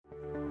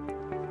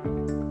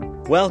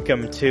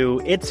Welcome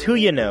to It's Who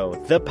You Know,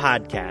 the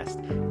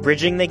podcast,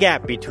 bridging the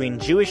gap between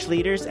Jewish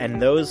leaders and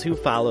those who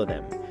follow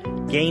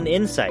them. Gain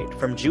insight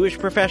from Jewish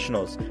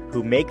professionals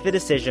who make the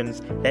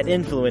decisions that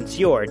influence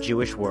your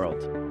Jewish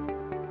world.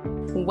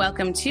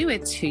 Welcome to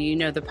It's Who You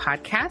Know, the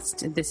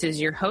podcast. This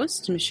is your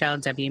host, Michelle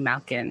W.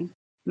 Malkin.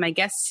 My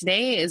guest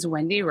today is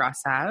Wendy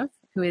Rosov,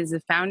 who is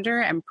the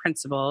founder and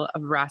principal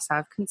of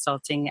Rosov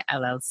Consulting,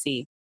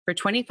 LLC. For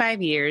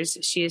 25 years,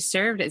 she has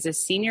served as a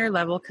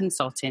senior-level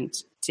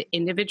consultant to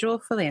individual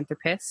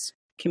philanthropists,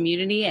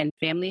 community and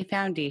family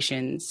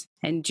foundations,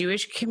 and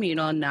Jewish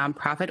communal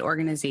nonprofit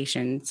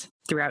organizations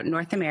throughout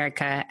North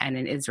America and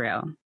in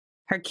Israel.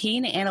 Her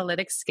keen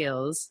analytic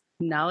skills,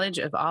 knowledge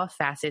of all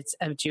facets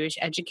of Jewish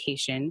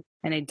education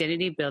and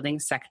identity-building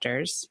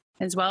sectors,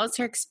 as well as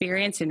her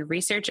experience in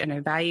research and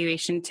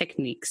evaluation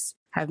techniques,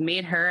 have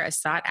made her a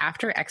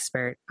sought-after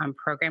expert on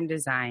program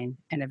design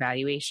and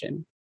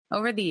evaluation.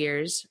 Over the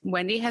years,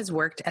 Wendy has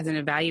worked as an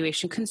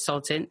evaluation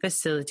consultant,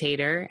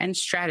 facilitator, and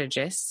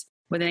strategist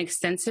with an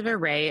extensive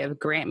array of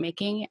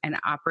grant-making and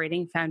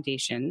operating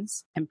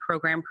foundations and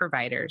program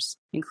providers,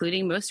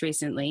 including most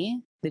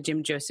recently the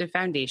Jim Joseph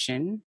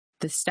Foundation,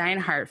 the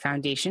Steinhardt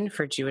Foundation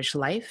for Jewish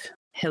Life,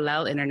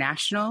 Hillel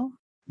International,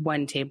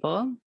 One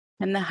Table,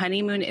 and the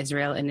Honeymoon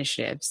Israel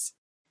initiatives.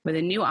 With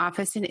a new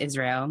office in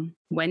Israel,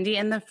 Wendy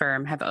and the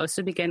firm have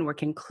also begun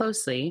working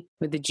closely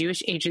with the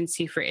Jewish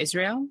Agency for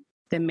Israel,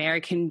 the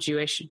American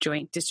Jewish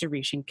Joint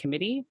Distribution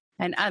Committee,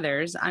 and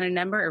others on a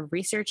number of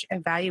research,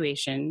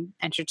 evaluation,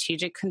 and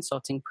strategic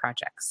consulting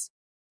projects.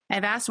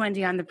 I've asked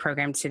Wendy on the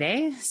program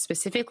today,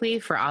 specifically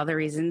for all the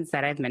reasons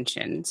that I've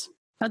mentioned.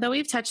 Although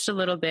we've touched a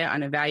little bit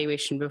on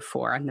evaluation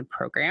before on the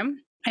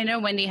program, I know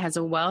Wendy has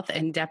a wealth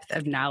and depth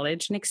of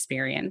knowledge and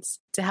experience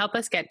to help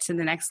us get to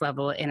the next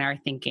level in our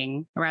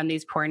thinking around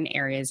these important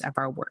areas of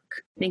our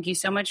work. Thank you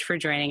so much for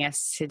joining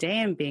us today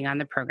and being on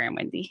the program,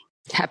 Wendy.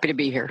 Happy to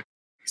be here.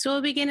 So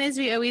we'll begin, as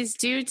we always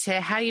do, to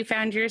how you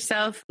found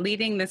yourself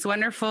leading this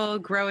wonderful,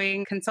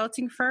 growing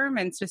consulting firm,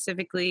 and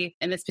specifically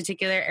in this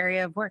particular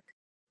area of work.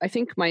 I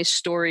think my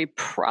story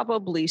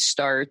probably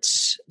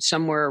starts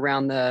somewhere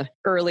around the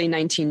early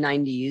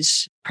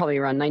 1990s, probably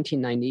around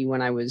 1990,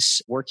 when I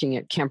was working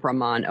at Camp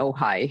Ramah in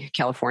Ojai,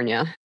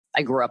 California.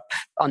 I grew up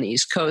on the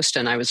East Coast,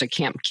 and I was a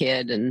camp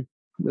kid and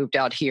moved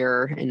out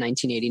here in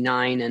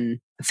 1989 and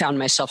found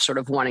myself sort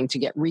of wanting to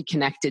get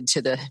reconnected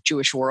to the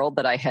Jewish world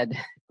that I had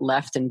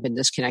left and been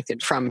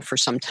disconnected from for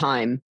some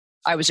time.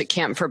 I was at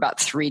camp for about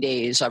 3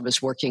 days. I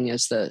was working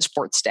as the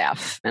sports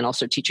staff and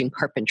also teaching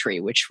carpentry,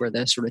 which were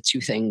the sort of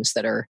two things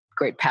that are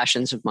great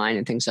passions of mine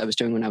and things I was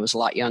doing when I was a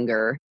lot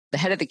younger. The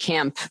head of the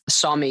camp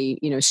saw me,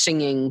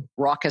 singing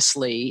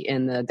raucously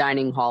in the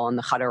dining hall in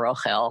the Chadar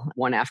Ochel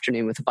one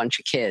afternoon with a bunch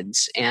of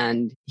kids.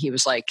 And he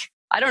was like,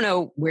 I don't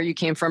know where you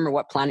came from or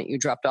what planet you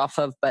dropped off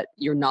of, but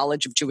your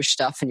knowledge of Jewish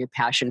stuff and your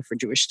passion for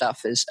Jewish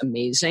stuff is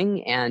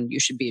amazing. And you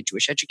should be a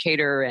Jewish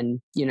educator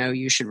and,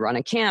 you should run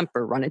a camp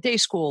or run a day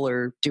school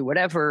or do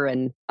whatever.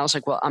 And I was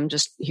like, well, I'm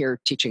just here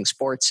teaching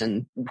sports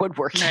and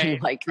woodworking.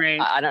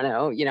 Right. I don't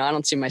know, I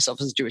don't see myself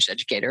as a Jewish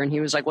educator. And he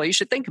was like, well, you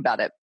should think about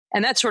it.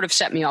 And that sort of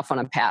set me off on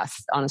a path,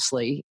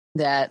 honestly,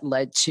 that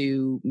led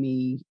to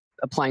me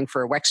applying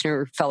for a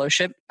Wexner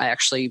Fellowship. I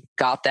actually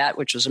got that,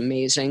 which was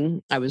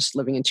amazing. I was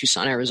living in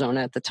Tucson,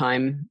 Arizona at the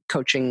time,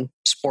 coaching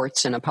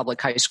sports in a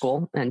public high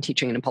school and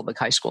teaching in a public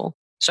high school.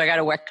 So I got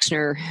a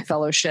Wexner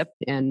Fellowship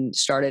and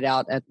started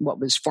out at what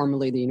was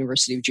formerly the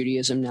University of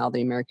Judaism, now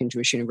the American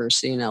Jewish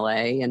University in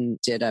LA, and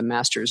did a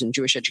master's in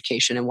Jewish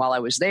education. And while I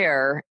was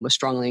there, was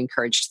strongly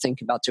encouraged to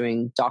think about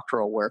doing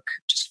doctoral work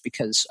just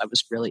because I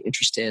was really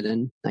interested.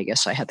 And I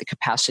guess I had the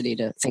capacity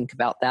to think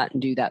about that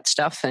and do that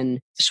stuff.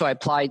 And so I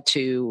applied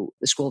to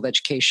the School of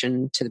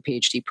Education to the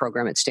PhD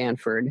program at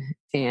Stanford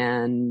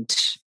and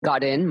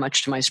got in,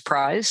 much to my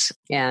surprise.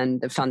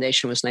 And the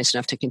foundation was nice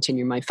enough to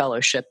continue my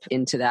fellowship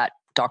into that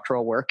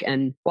doctoral work.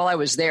 And while I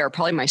was there,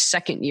 probably my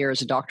second year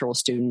as a doctoral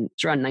student,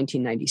 it's around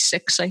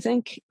 1996, I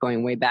think,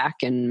 going way back.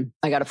 And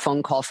I got a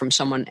phone call from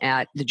someone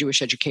at the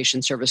Jewish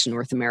Education Service in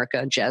North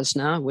America,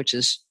 JESNA, which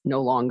is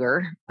no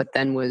longer, but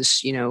then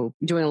was,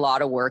 doing a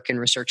lot of work in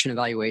research and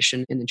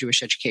evaluation in the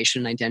Jewish education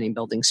and identity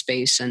building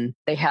space. And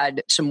they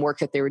had some work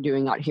that they were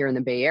doing out here in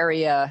the Bay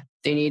Area.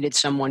 They needed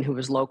someone who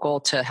was local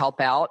to help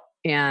out.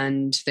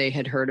 And they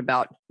had heard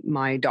about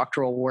my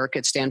doctoral work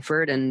at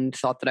Stanford and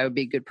thought that I would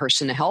be a good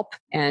person to help.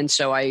 And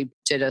so I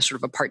did a sort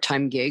of a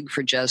part-time gig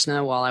for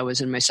JESNA while I was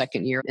in my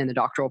second year in the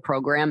doctoral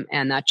program.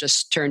 And that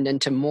just turned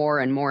into more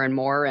and more and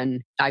more.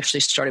 And I actually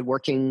started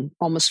working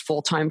almost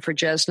full-time for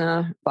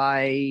JESNA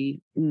by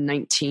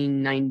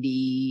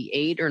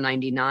 1998 or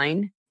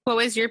 99. What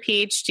was your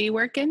PhD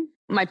work in?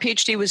 My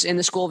PhD was in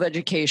the School of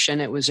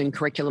Education. It was in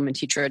curriculum and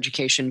teacher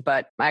education,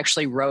 but I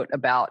actually wrote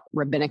about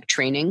rabbinic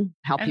training,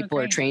 how people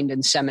are trained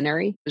in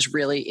seminary. I was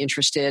really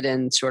interested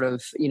in sort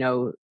of,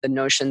 the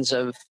notions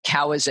of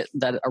how is it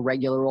that a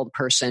regular old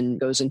person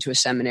goes into a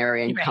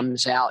seminary and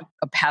comes out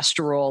a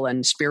pastoral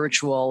and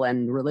spiritual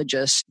and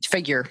religious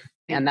figure.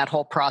 And that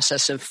whole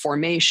process of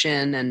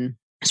formation and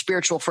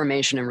spiritual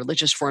formation and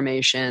religious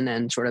formation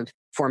and sort of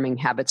forming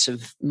habits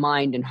of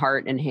mind and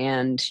heart and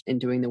hand and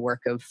doing the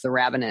work of the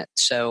rabbinate.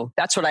 So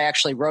that's what I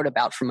actually wrote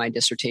about for my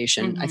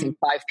dissertation. I think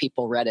 5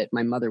 people read it.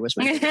 My mother was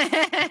my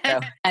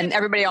and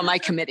everybody on my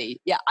committee.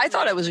 Yeah, I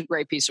thought it was a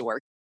great piece of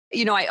work.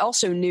 I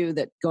also knew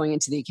that going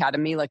into the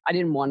academy, I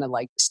didn't want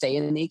to stay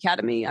in the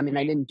academy. I mean,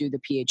 I didn't do the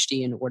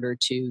PhD in order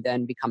to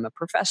then become a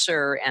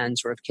professor and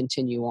sort of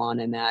continue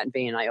on in that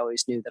vein. I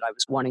always knew that I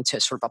was wanting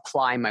to sort of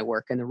apply my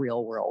work in the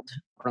real world,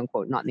 quote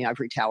unquote, not in the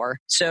ivory tower.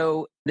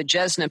 So the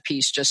Jesna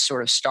piece just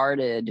sort of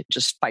started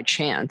just by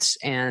chance.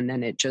 And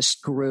then it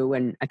just grew.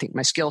 And I think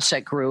my skill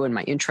set grew and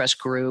my interest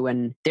grew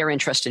and their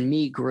interest in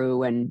me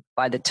grew. And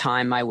by the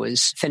time I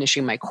was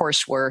finishing my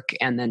coursework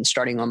and then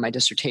starting on my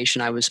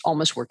dissertation, I was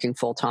almost working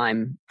full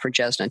time for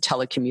Jesna,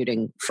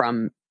 telecommuting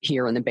from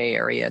here in the Bay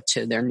Area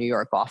to their New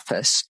York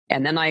office.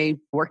 And then I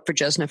worked for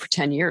Jesna for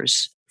 10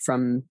 years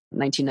from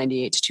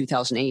 1998 to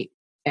 2008.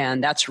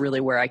 And that's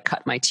really where I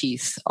cut my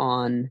teeth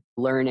on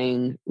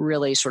learning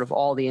really sort of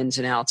all the ins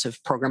and outs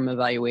of program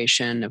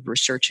evaluation, of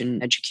research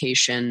and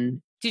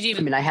education. Did you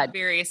I had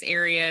various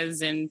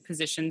areas and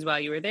positions while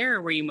you were there,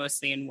 or were you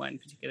mostly in one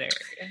particular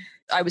area?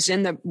 I was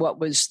in what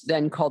was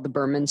then called the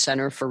Berman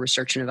Center for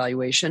Research and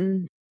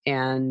Evaluation.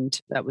 And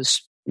that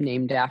was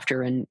named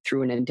after and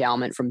through an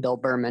endowment from Bill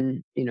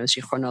Berman,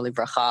 Zichrono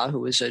Livracha,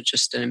 who was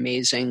just an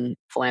amazing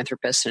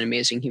philanthropist, an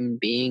amazing human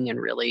being, and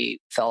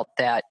really felt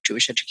that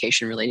Jewish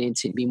education really needed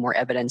to be more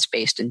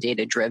evidence-based and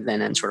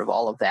data-driven and sort of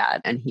all of that.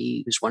 And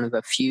he was one of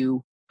a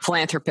few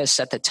philanthropists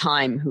at the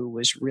time who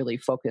was really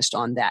focused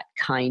on that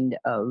kind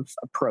of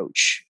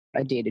approach,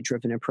 a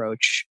data-driven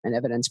approach, an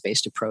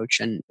evidence-based approach.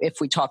 And if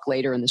we talk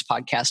later in this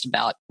podcast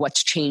about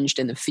what's changed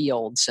in the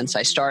field since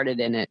I started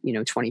in it,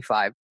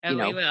 25,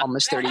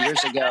 almost 30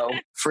 years ago,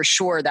 for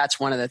sure, that's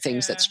one of the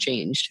things that's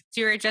changed.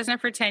 So you were at Jesna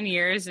for 10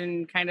 years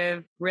and kind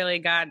of really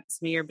got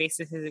some of your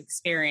basis of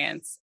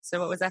experience. So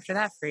what was after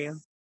that for you?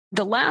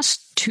 The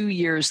last 2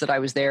 years that I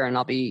was there, and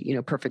I'll be,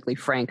 perfectly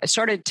frank, I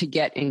started to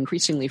get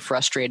increasingly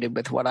frustrated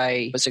with what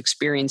I was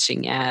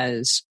experiencing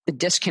as the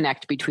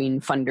disconnect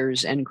between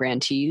funders and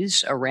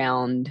grantees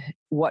around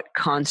what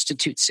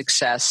constitutes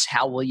success,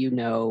 how will you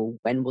know,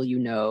 when will you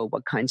know,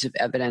 what kinds of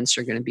evidence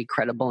are going to be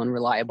credible and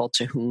reliable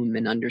to whom,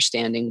 and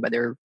understanding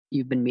whether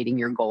you've been meeting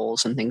your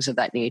goals and things of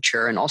that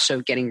nature, and also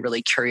getting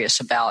really curious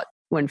about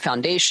when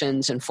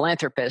foundations and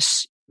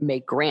philanthropists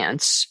make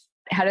grants,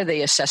 how do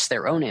they assess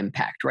their own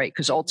impact, right?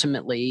 Because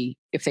ultimately,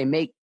 if they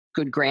make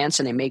good grants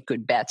and they make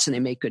good bets and they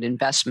make good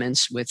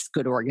investments with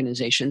good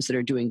organizations that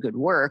are doing good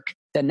work,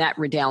 then that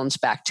redounds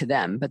back to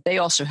them. But they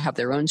also have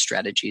their own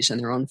strategies and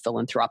their own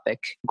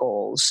philanthropic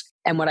goals.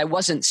 And what I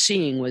wasn't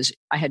seeing was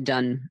I had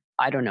done,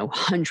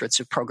 hundreds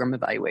of program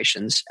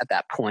evaluations at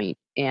that point.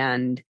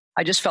 And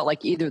I just felt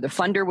like either the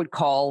funder would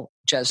call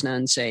Jesna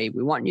and say,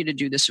 we want you to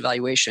do this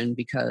evaluation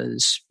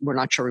because we're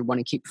not sure we want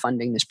to keep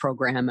funding this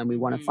program and we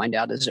want to find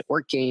out, is it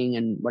working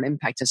and what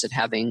impact is it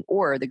having?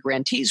 Or the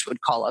grantees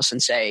would call us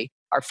and say,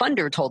 our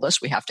funder told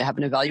us we have to have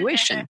an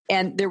evaluation.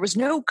 And there was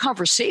no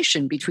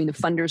conversation between the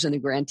funders and the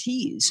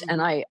grantees.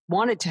 And I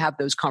wanted to have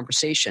those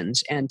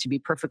conversations. And to be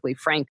perfectly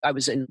frank, I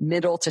was in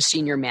middle to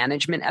senior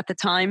management at the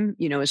time.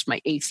 It was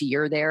my 8th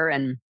year there.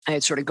 And I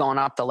had sort of gone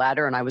up the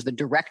ladder and I was the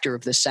director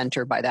of the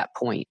center by that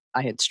point.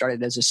 I had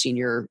started as a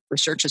senior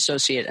research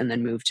associate and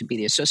then moved to be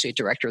the associate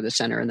director of the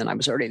center. And then I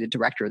was already the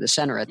director of the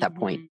center at that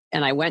point.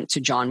 And I went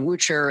to John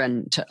Wucher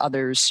and to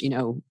others,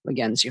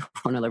 again,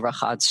 Zichrono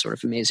Livracha, it's sort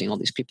of amazing. All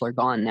these people are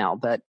gone now.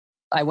 But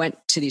I went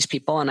to these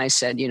people and I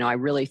said, I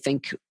really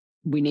think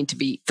we need to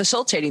be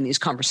facilitating these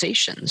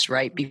conversations,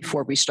 right,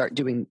 before we start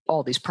doing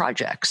all these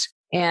projects.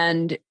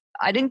 And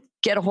I didn't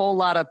get a whole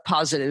lot of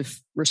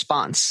positive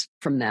response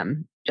from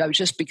them. I was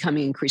just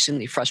becoming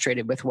increasingly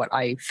frustrated with what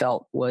I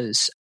felt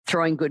was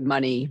throwing good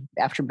money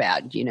after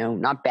bad,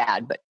 not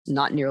bad, but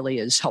not nearly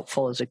as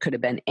helpful as it could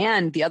have been.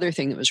 And the other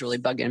thing that was really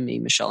bugging me,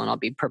 Michelle, and I'll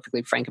be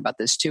perfectly frank about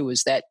this too,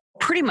 is that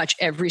pretty much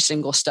every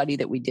single study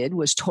that we did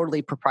was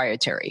totally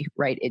proprietary,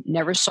 right? It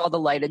never saw the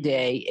light of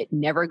day. It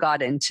never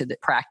got into the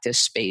practice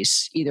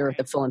space, either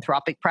the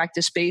philanthropic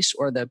practice space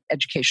or the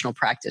educational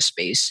practice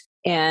space.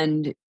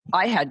 And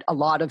I had a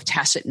lot of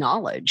tacit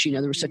knowledge.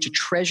 There was such a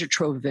treasure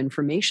trove of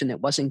information that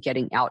wasn't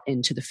getting out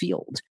into the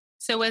field.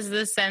 So was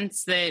the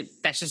sense that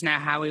that's just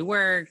not how we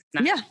work?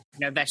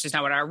 That's just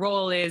not what our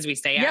role is. We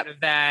stay out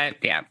of that.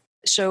 Yeah.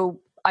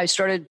 So I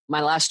started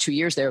my last 2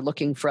 years there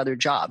looking for other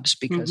jobs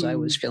because I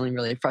was feeling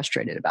really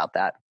frustrated about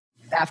that.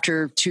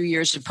 After 2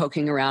 years of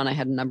poking around, I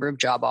had a number of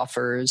job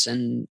offers.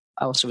 And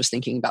I also was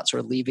thinking about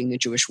sort of leaving the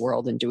Jewish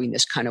world and doing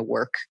this kind of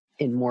work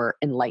in more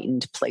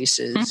enlightened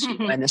places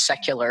in the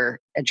secular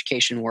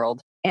education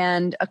world.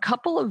 And a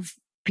couple of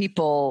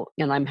people,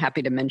 and I'm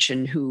happy to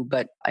mention who,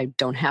 but I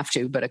don't have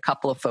to, but a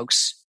couple of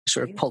folks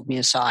sort of pulled me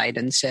aside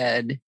and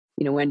said,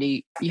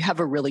 Wendy, you have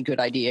a really good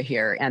idea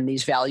here. And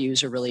these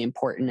values are really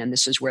important. And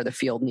this is where the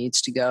field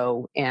needs to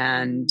go.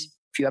 And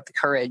if you have the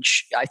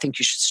courage, I think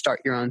you should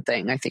start your own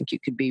thing. I think you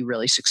could be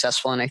really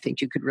successful. And I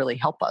think you could really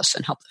help us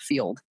and help the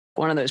field.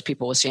 One of those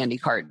people was Sandy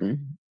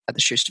Carton at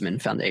the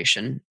Schusterman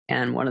Foundation.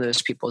 And one of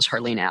those people is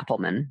Harlene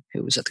Appelman,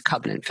 who was at the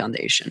Covenant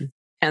Foundation.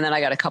 And then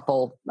I got a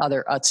couple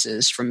other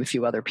utzes from a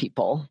few other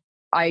people.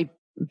 I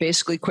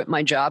basically quit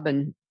my job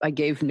and I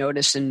gave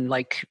notice in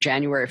like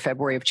January or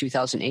February of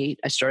 2008.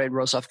 I started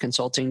Rosoff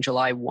Consulting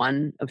July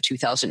 1 of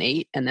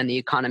 2008. And then the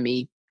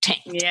economy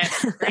tanked.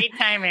 Yes, great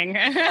timing.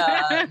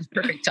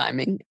 Perfect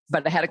timing.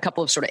 But I had a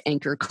couple of sort of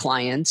anchor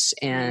clients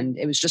and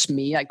it was just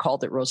me. I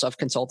called it Rosoff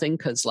Consulting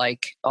because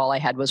like all I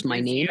had was my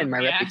name and my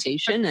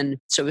reputation. And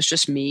so it was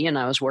just me and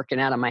I was working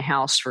out of my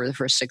house for the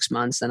first 6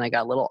 months. Then I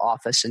got a little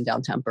office in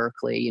downtown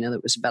Berkeley,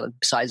 that was about the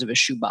size of a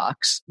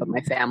shoebox. But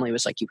my family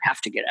was like, you have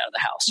to get out of the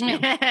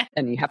house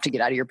and you have to get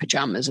out of your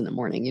pajamas in the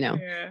morning,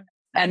 Yeah.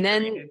 And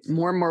then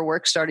more and more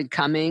work started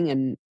coming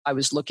and I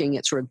was looking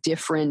at sort of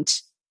different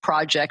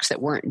projects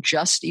that weren't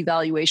just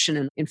evaluation.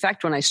 And in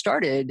fact, when I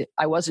started,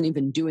 I wasn't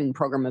even doing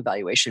program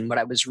evaluation. What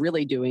I was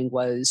really doing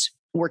was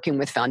working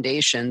with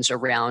foundations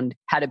around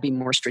how to be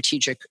more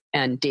strategic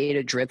and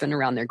data driven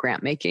around their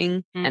grant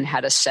making and how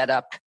to set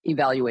up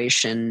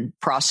evaluation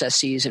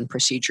processes and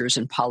procedures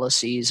and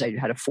policies. I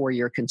had a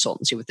 4-year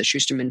consultancy with the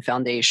Schusterman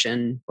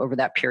Foundation over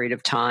that period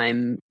of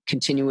time,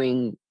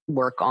 continuing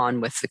work on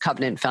with the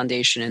Covenant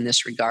Foundation in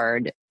this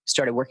regard.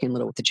 Started working a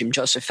little with the Jim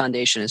Joseph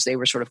Foundation as they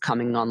were sort of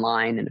coming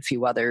online and a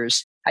few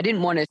others. I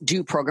didn't want to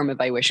do program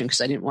evaluation because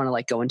I didn't want to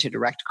like go into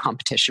direct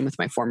competition with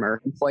my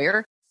former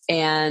employer.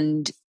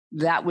 And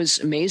that was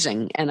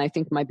amazing. And I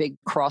think my big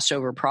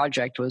crossover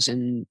project was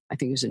in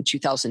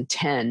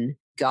 2010,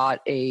 got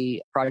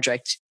a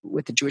project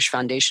with the Jewish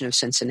Foundation of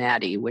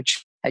Cincinnati,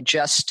 which had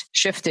just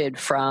shifted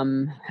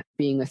from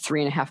being a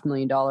 $3.5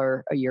 million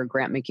a year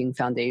grant-making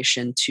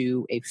foundation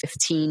to a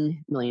 $15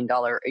 million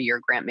a year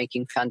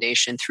grant-making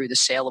foundation through the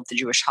sale of the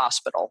Jewish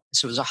Hospital.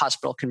 So it was a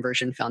hospital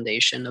conversion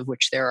foundation, of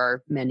which there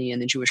are many in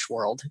the Jewish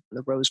world.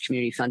 The Rose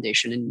Community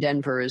Foundation in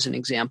Denver is an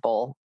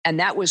example. And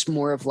that was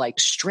more of like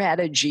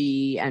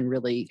strategy and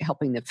really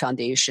helping the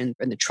foundation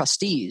and the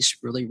trustees,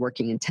 really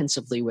working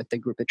intensively with the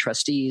group of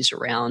trustees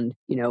around,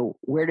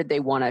 where did they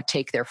want to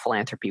take their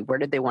philanthropy? Where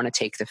did they want to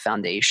take the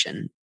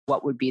foundation?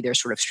 What would be their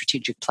sort of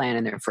strategic plan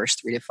in their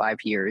first 3 to 5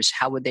 years?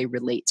 How would they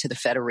relate to the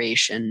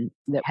federation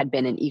that had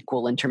been an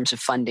equal in terms of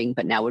funding,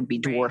 but now would be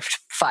dwarfed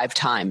 5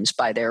 times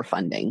by their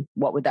funding?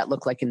 What would that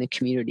look like in the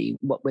community?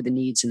 What were the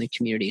needs in the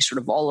community?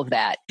 Sort of all of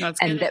that. Well, it's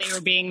good that they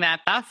were being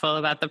that thoughtful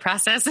about the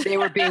process. They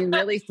were being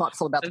really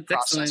thoughtful about the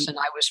process. Excellent. And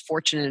I was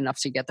fortunate enough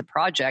to get the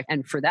project.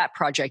 And for that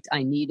project,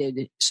 I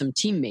needed some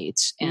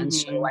teammates. And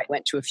so I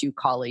went to a few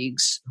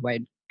colleagues who I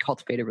had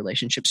cultivated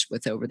relationships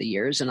with over the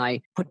years. And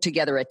I put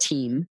together a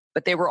team,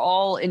 but they were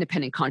all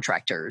independent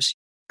contractors.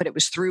 But it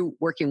was through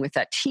working with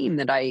that team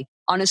that I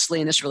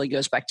honestly, and this really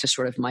goes back to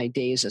sort of my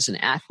days as an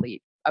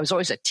athlete, I was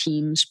always a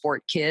team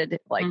sport kid.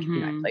 Like,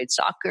 I played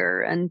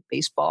soccer and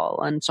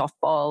baseball and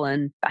softball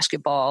and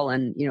basketball.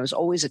 And, it was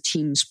always a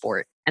team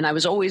sport. And I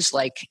was always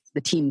like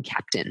the team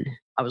captain.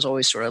 I was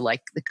always sort of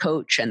like the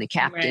coach and the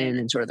captain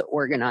and sort of the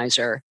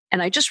organizer.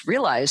 And I just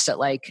realized that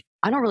like,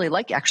 I don't really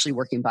like actually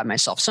working by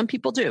myself. Some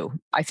people do.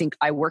 I think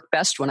I work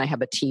best when I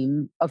have a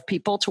team of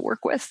people to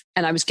work with.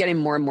 And I was getting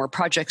more and more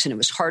projects and it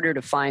was harder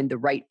to find the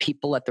right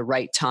people at the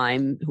right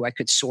time who I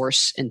could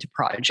source into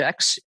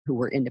projects who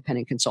were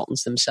independent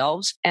consultants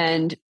themselves.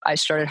 And I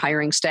started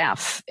hiring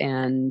staff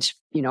and,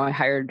 I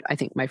hired, I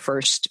think my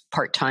first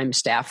part-time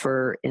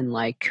staffer in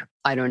like,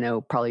 I don't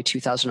know, probably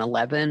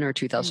 2011 or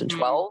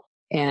 2012.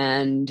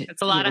 And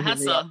it's a lot of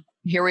hustle.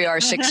 Here we are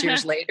 6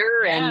 years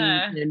later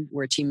and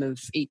we're a team of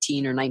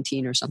 18 or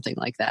 19 or something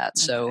like that.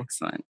 That's so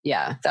excellent.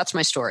 Yeah, that's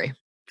my story.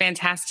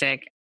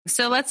 Fantastic.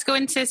 So let's go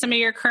into some of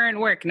your current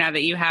work now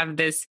that you have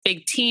this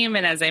big team.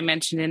 And as I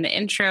mentioned in the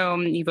intro,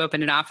 you've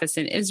opened an office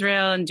in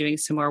Israel and doing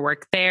some more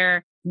work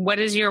there. What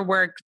is your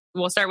work?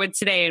 We'll start with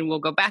today and we'll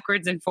go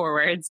backwards and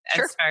forwards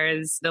as far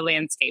as the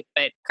landscape.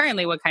 But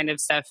currently, what kind of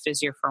stuff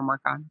does your firm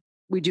work on?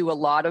 We do a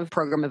lot of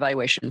program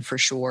evaluation for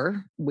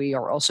sure. We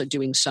are also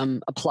doing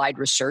some applied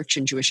research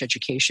in Jewish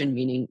education,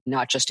 meaning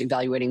not just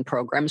evaluating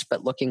programs,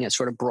 but looking at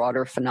sort of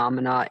broader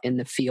phenomena in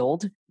the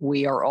field.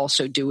 We are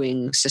also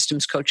doing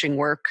systems coaching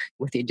work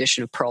with the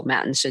addition of Pearl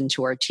Mattinson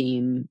to our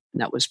team.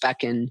 And that was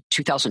back in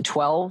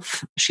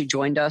 2012. She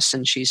joined us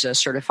and she's a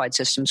certified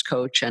systems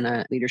coach and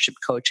a leadership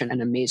coach and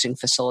an amazing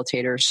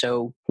facilitator.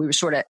 So we were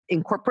sort of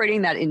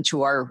incorporating that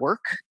into our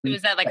work. So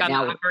is that like on the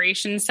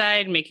operations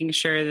side, making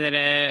sure that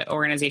an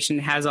organization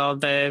has all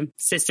the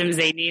systems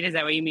they need? Is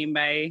that what you mean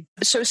by?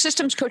 So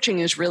systems coaching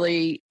is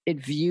really,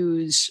 it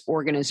views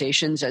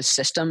organizations as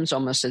systems,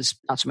 almost as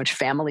not so much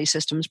family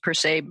systems per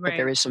se, but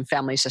there is some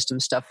family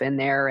system stuff in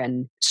there.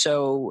 And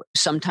so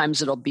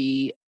sometimes it'll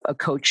be a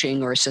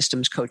coaching or a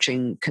systems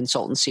coaching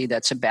consultancy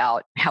that's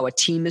about how a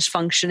team is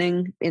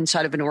functioning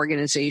inside of an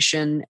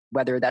organization,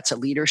 whether that's a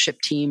leadership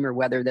team or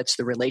whether that's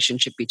the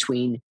relationship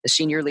between the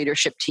senior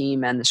leadership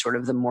team and the sort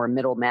of the more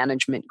middle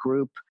management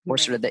group or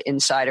sort of the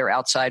insider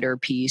outsider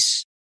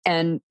piece.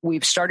 And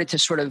we've started to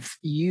sort of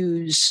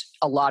use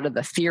a lot of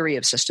the theory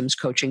of systems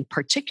coaching,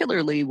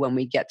 particularly when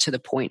we get to the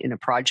point in a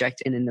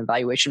project, in an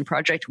evaluation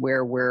project,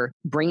 where we're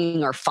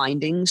bringing our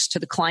findings to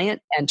the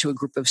client and to a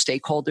group of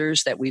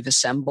stakeholders that we've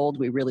assembled.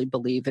 We really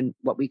believe in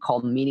what we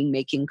call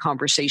meaning-making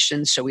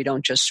conversations. So we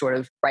don't just sort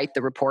of write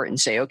the report and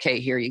say, okay,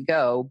 here you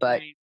go,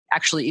 but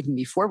actually, even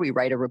before we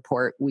write a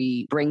report,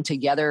 we bring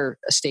together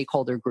a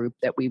stakeholder group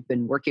that we've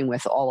been working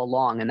with all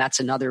along. And that's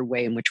another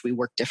way in which we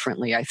work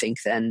differently, I think,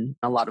 than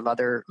a lot of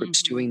other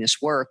groups doing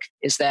this work,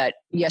 is that,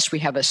 yes, we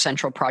have a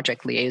central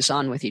project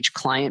liaison with each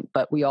client,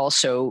 but we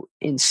also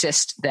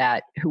insist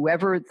that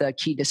whoever the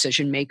key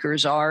decision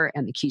makers are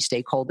and the key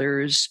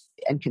stakeholders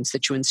and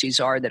constituencies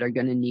are that are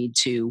going to need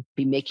to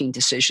be making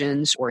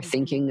decisions or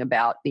thinking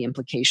about the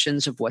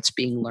implications of what's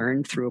being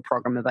learned through a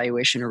program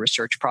evaluation or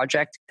research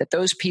project, that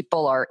those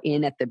people are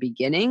in at the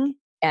beginning,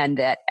 and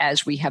that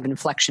as we have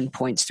inflection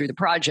points through the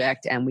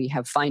project and we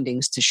have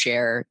findings to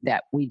share,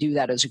 that we do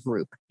that as a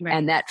group. Right.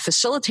 And that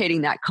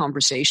facilitating that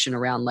conversation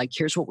around, like,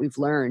 here's what we've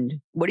learned.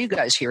 What are you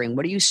guys hearing?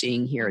 What are you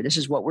seeing here? This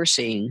is what we're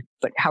seeing,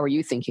 but how are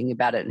you thinking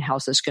about it? And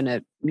how's this going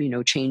to,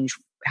 change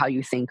how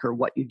you think or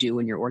what you do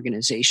in your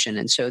organization?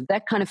 And so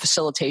that kind of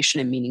facilitation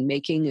and meaning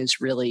making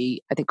is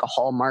really, I think, a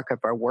hallmark of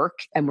our work.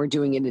 And we're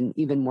doing it in an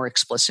even more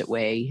explicit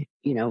way,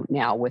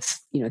 now with,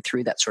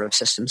 through that sort of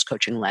systems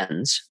coaching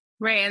lens.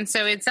 Right. And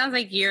so it sounds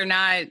like you're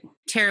not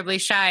terribly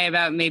shy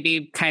about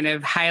maybe kind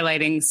of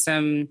highlighting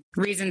some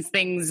reasons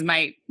things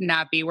might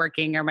not be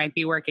working or might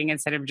be working,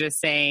 instead of just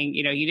saying,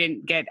 you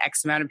didn't get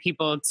X amount of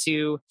people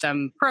to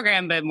some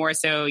program, but more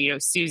so,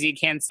 Susie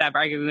can't stop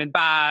arguing with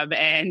Bob.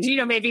 And,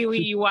 maybe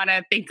you want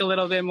to think a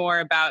little bit more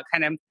about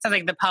kind of, sounds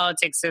like the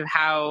politics of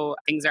how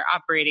things are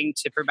operating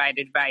to provide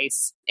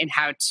advice in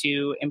how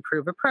to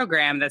improve a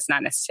program that's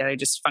not necessarily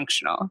just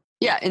functional.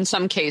 Yeah, in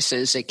some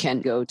cases, it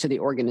can go to the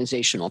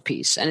organizational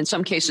piece. And in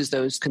some cases,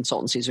 those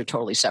consultancies are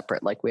totally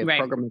separate. Like we have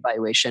program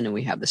evaluation and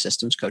we have the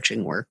systems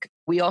coaching work.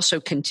 We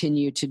also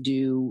continue to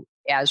do,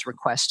 as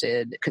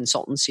requested,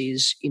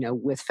 consultancies,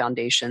 with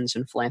foundations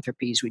and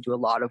philanthropies. We do a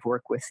lot of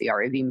work with the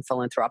Aravim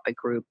Philanthropic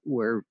Group.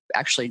 We're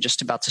actually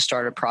just about to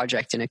start a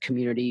project in a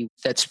community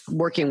that's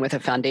working with a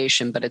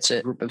foundation, but it's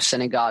a group of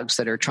synagogues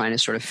that are trying to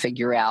sort of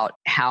figure out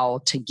how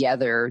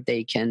together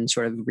they can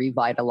sort of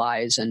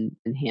revitalize and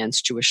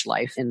enhance Jewish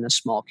life in the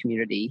small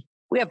community.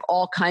 We have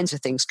all kinds of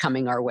things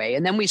coming our way.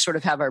 And then we sort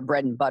of have our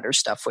bread and butter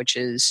stuff, which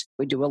is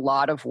we do a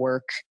lot of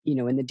work,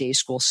 in the day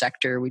school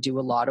sector. We do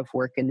a lot of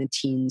work in the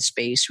teen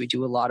space. We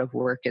do a lot of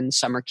work in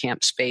summer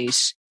camp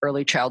space,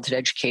 early childhood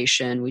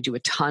education. We do a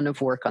ton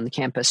of work on the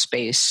campus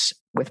space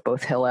with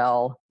both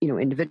Hillel,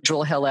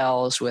 individual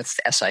Hillels, with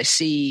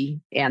SIC,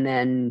 and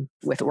then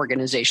with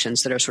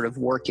organizations that are sort of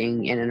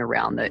working in and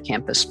around the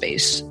campus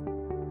space.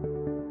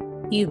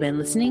 You've been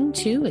listening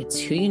to It's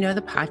Who You Know,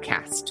 the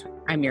podcast.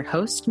 I'm your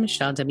host,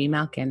 Michelle W.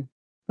 Malkin.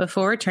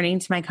 Before returning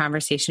to my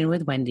conversation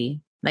with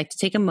Wendy, I'd like to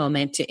take a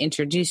moment to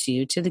introduce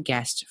you to the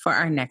guest for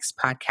our next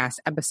podcast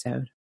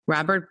episode.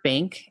 Robert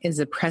Bank is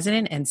the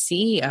president and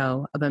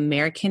CEO of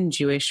American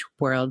Jewish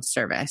World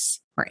Service,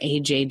 or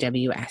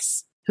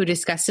AJWS, who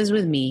discusses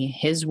with me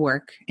his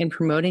work in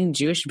promoting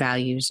Jewish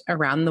values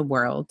around the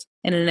world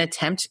in an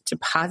attempt to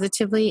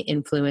positively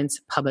influence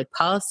public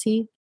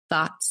policy,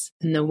 thoughts,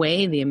 and the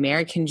way the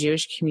American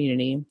Jewish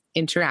community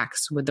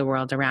interacts with the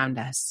world around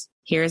us.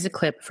 Here is a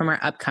clip from our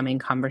upcoming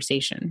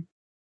conversation.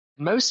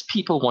 Most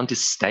people want to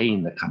stay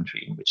in the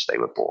country in which they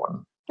were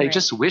born. They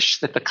just wish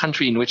that the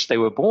country in which they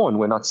were born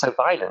were not so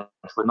violent,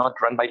 were not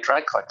run by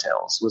drug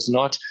cartels, was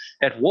not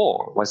at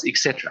war, was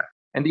etc.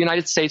 And the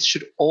United States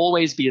should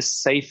always be a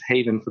safe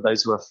haven for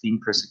those who are fleeing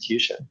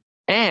persecution.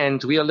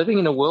 And we are living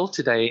in a world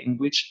today in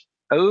which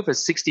over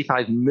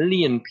 65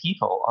 million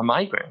people are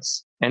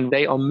migrants. And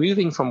they are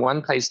moving from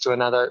one place to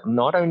another,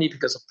 not only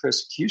because of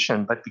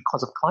persecution, but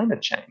because of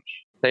climate change.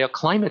 They are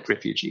climate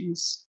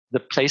refugees. The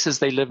places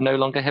they live no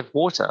longer have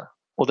water,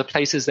 or the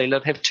places they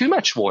live have too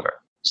much water.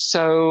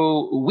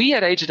 So we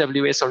at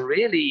AJWS are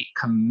really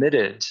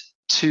committed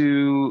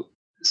to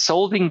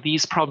solving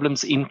these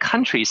problems in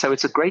country. So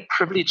it's a great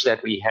privilege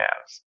that we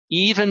have,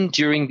 even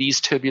during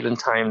these turbulent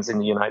times in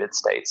the United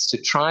States,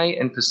 to try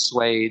and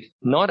persuade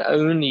not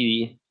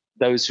only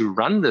those who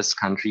run this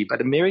country,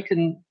 but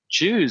American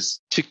Jews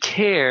to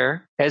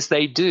care as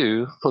they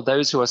do for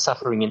those who are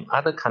suffering in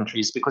other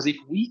countries. Because if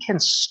we can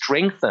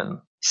strengthen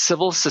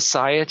civil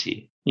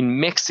society in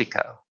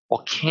Mexico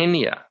or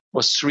Kenya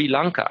or Sri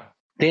Lanka,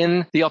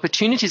 then the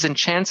opportunities and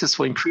chances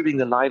for improving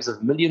the lives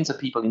of millions of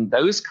people in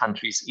those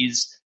countries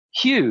is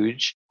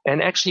huge,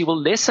 and actually will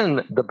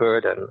lessen the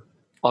burden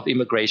of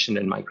immigration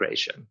and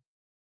migration.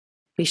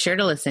 Be sure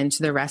to listen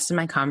to the rest of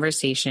my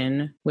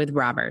conversation with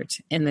Robert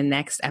in the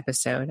next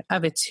episode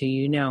of It's Who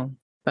You Know.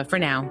 But for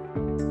now,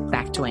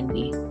 back to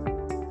Wendy.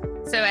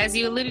 So as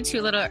you alluded to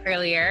a little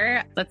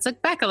earlier, let's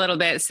look back a little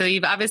bit. So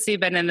you've obviously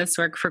been in this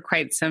work for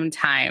quite some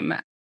time.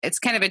 It's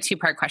kind of a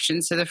two-part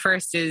question. So the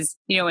first is,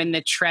 in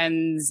the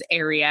trends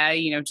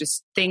area,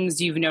 just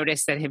things you've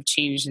noticed that have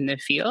changed in the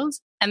field.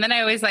 And then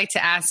I always like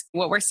to ask,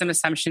 what were some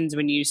assumptions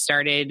when you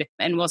started,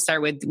 and we'll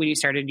start with when you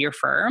started your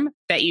firm,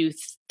 that you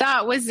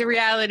thought was the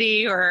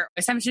reality, or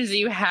assumptions that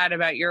you had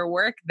about your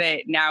work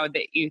that now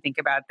that you think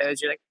about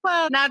those, you're like,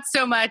 well, not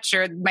so much,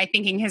 or my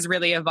thinking has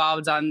really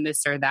evolved on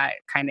this or that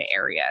kind of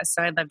area.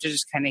 So I'd love to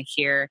just kind of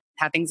hear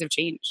how things have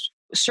changed.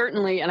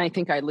 Certainly, and I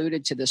think I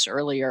alluded to this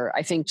earlier,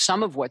 I think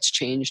some of what's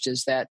changed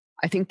is that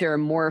I think there are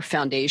more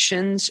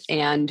foundations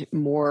and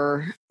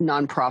more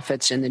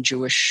nonprofits in the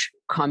Jewish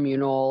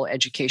communal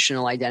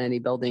educational identity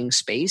building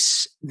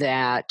space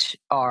that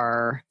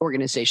are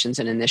organizations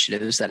and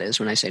initiatives, that is,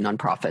 when I say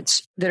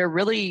nonprofits, that are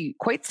really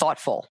quite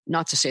thoughtful.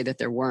 Not to say that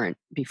there weren't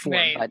before,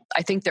 right. But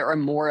I think there are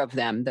more of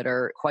them that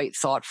are quite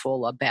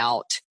thoughtful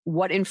about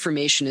what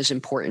information is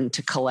important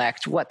to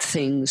collect, what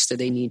things do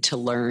they need to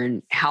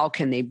learn, how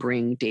can they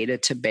bring data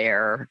to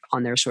bear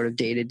on their sort of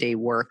day-to-day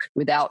work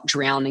without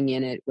drowning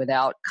in it,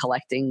 without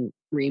collecting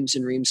reams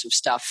and reams of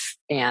stuff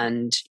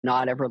and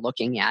not ever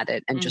looking at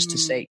it, and just to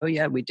say, oh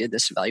yeah, we did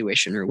this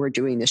evaluation, or we're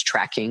doing this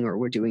tracking, or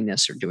we're doing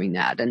this or doing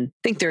that. And I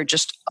think there are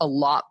just a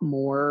lot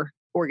more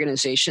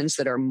organizations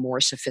that are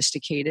more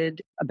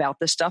sophisticated about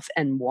this stuff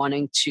and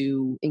wanting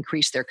to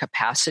increase their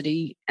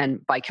capacity.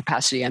 And by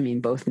capacity, I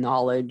mean both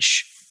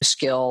knowledge,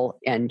 skill,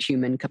 and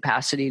human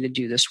capacity to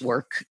do this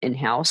work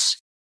in-house.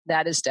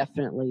 That is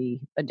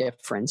definitely a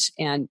difference.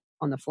 And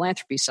on the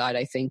philanthropy side,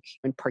 I think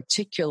in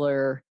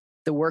particular,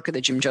 the work of the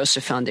Jim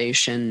Joseph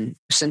Foundation,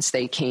 since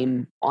they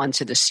came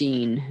onto the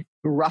scene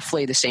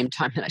roughly the same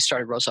time that I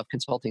started Rosoff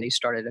Consulting, they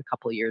started a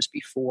couple of years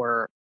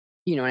before,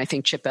 and I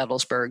think Chip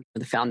Edelsberg,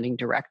 the founding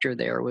director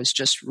there, was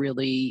just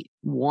really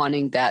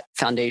wanting that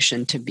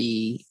foundation to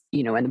be,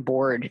 and the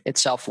board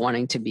itself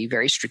wanting to be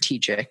very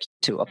strategic,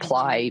 to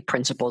apply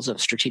principles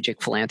of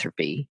strategic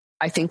philanthropy.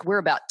 I think we're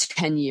about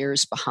 10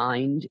 years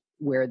behind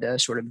where the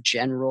sort of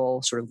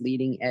general, sort of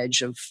leading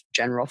edge of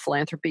general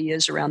philanthropy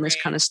is around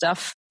this kind of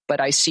stuff. But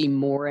I see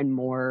more and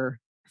more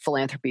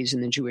philanthropies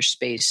in the Jewish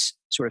space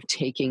sort of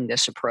taking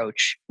this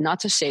approach. Not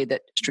to say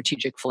that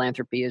strategic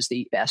philanthropy is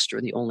the best or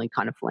the only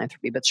kind of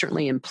philanthropy, but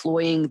certainly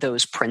employing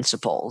those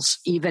principles,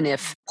 even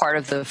if part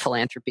of the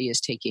philanthropy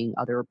is taking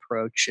other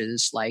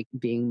approaches like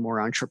being more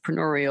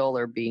entrepreneurial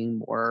or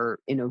being more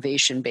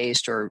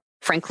innovation-based, or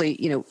frankly,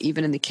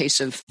 even in the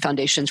case of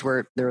foundations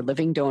where they're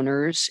living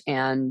donors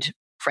and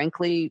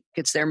frankly,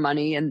 it's their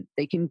money and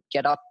they can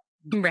get up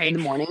in the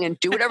morning and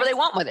do whatever they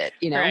want with it,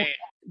 Right.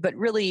 But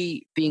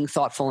really being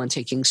thoughtful and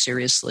taking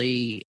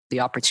seriously the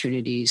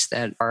opportunities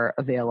that are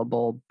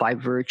available by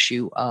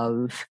virtue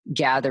of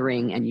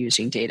gathering and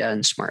using data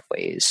in smart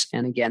ways.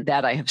 And again,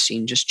 that I have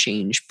seen just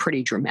change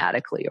pretty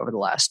dramatically over the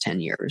last 10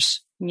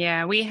 years.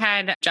 Yeah, we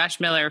had Josh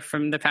Miller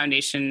from the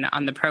foundation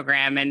on the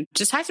program and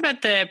just talked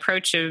about the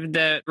approach of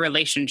the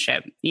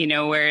relationship,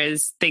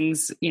 whereas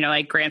things,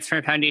 like grants from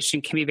a foundation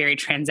can be very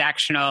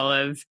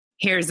transactional of,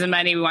 here's the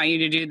money, we want you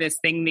to do this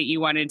thing that you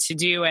wanted to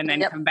do, and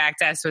then come back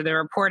to us with a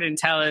report and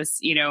tell us,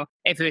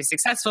 if it was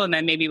successful, and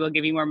then maybe we'll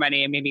give you more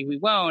money and maybe we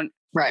won't.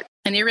 Right.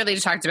 And you really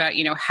just talked about,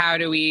 how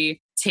do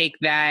we take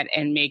that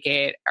and make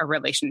it a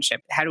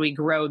relationship? How do we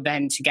grow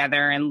then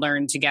together and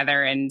learn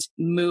together and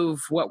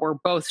move what we're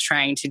both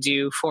trying to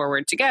do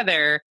forward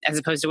together, as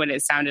opposed to what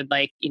it sounded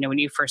like, when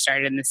you first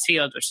started in this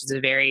field, which is a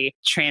very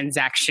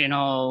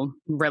transactional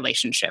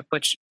relationship,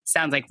 which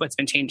sounds like what's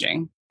been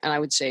changing. And I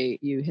would say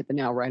you hit the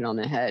nail right on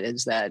the head,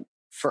 is that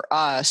for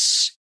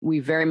us, we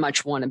very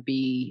much want to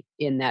be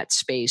in that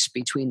space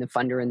between the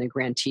funder and the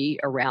grantee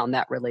around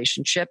that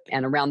relationship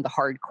and around the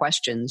hard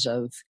questions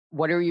of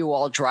what are you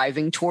all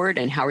driving toward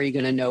and how are you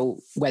going to know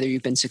whether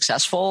you've been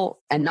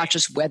successful, and not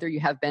just whether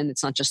you have been.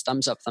 It's not just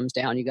thumbs up, thumbs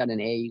down. You got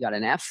an A, you got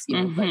an F,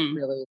 but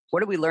really,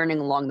 what are we learning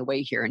along the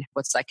way here? And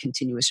what's that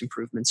continuous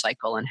improvement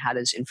cycle? And how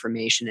does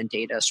information and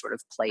data sort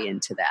of play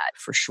into that,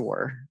 for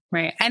sure?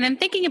 Right. And then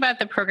thinking about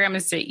the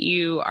programs that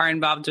you are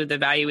involved with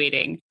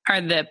evaluating, are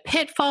the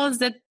pitfalls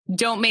that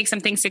don't make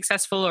something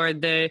successful or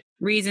the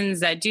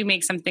reasons that do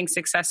make something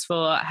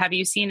successful, have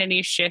you seen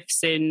any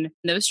shifts in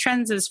those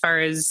trends as far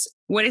as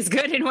what is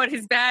good and what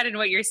is bad, and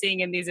what you're seeing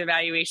in these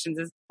evaluations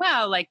as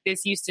well? Like,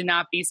 this used to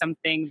not be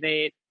something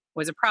that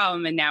was a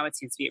problem and now it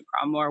seems to be a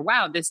problem, or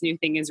wow, this new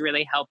thing is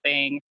really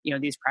helping,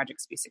 these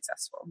projects be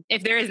successful.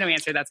 If there is no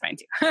answer, that's fine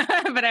too.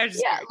 But I was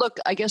just curious. Look,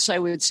 I guess I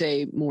would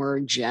say more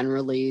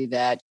generally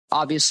that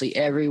obviously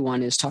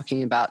everyone is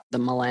talking about the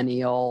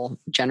millennial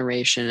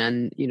generation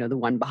and, the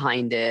one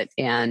behind it,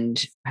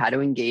 and how to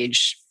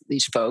engage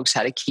these folks,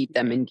 how to keep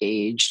them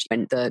engaged,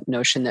 and the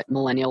notion that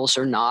millennials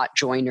are not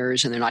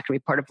joiners and they're not going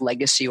to be part of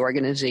legacy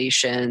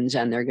organizations,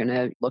 and they're going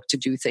to look to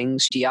do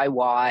things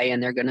DIY,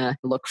 and they're going to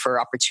look for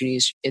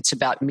opportunities. It's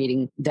about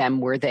meeting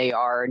them where they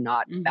are,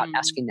 not about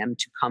asking them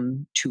to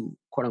come to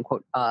quote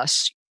unquote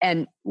us.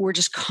 And we're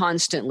just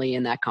constantly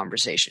in that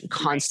conversation.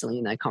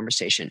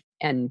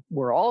 And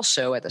we're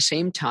also at the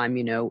same time,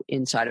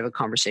 inside of a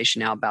conversation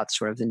now about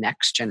sort of the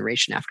next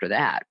generation after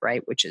that,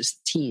 right? Which is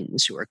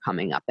teens who are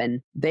coming up,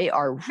 and they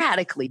are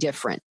radically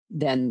different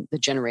than the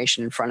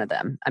generation in front of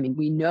them. I mean,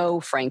 we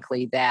know,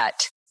 frankly,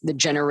 that the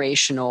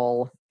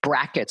generational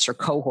brackets or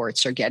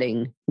cohorts are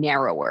getting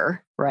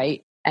narrower,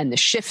 right? and the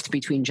shift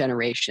between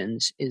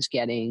generations is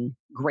getting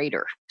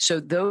greater. So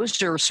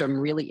those are some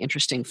really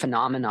interesting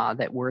phenomena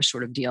that we're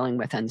sort of dealing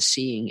with and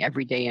seeing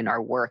every day in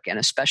our work. And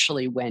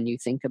especially when you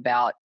think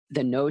about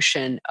the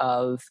notion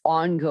of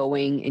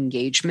ongoing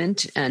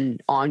engagement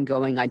and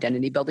ongoing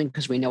identity building,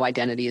 because we know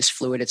identity is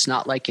fluid. It's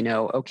not like,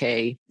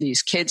 okay,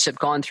 these kids have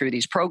gone through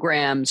these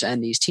programs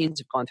and these teens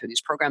have gone through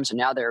these programs and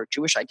now their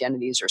Jewish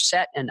identities are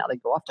set and now they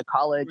go off to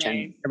college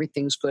and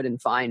everything's good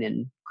and fine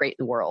and great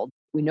in the world.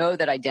 We know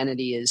that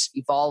identity is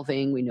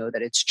evolving. We know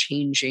that it's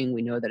changing.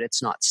 We know that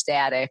it's not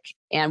static.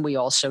 And we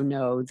also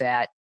know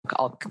that,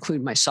 I'll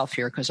conclude myself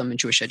here because I'm a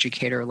Jewish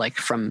educator, like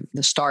from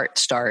the start,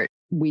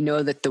 we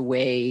know that the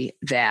way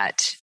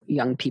that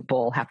young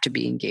people have to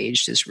be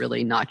engaged is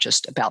really not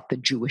just about the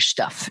Jewish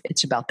stuff.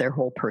 It's about their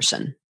whole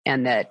person,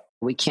 and that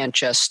we can't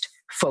just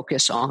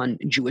focus on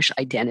Jewish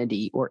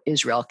identity or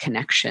Israel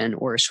connection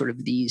or sort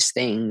of these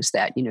things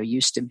that,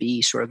 used to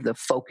be sort of the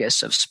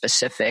focus of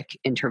specific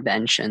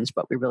interventions,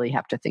 but we really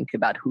have to think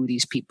about who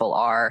these people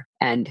are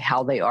and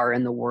how they are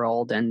in the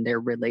world and their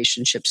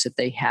relationships that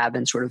they have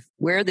and sort of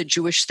where the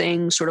Jewish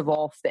thing sort of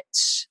all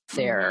fits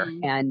there.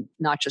 Mm-hmm. And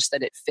not just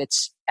that it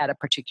fits at a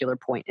particular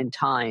point in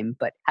time,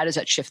 but how does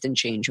that shift and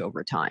change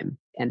over time?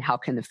 And how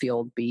can the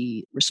field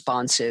be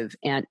responsive,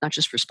 and not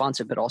just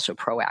responsive, but also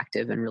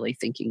proactive, and really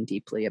thinking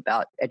deeply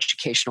about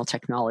educational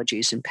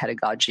technologies and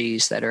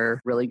pedagogies that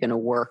are really going to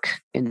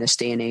work in this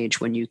day and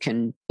age when you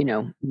can,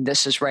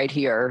 this is right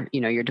here,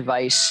 your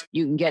device,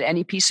 you can get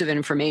any piece of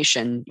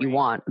information you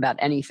want about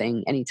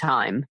anything,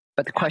 anytime.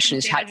 But the question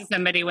is how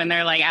somebody, when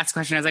they're like, ask a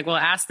question, I was like, well,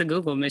 ask the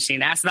Google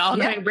machine, ask the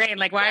all-knowing brain.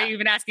 Like, why are you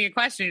even asking a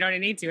question? You don't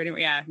need to anymore.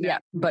 Yeah.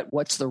 But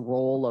what's the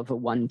role of a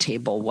one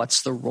table?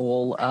 What's the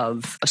role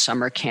of a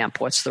summer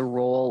camp? What's the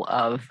role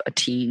of a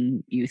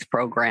teen youth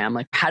program?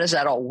 Like, how does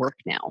that all work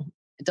now?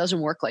 It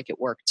doesn't work like it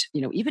worked,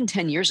 even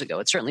 10 years ago.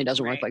 It certainly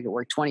doesn't work like it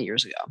worked 20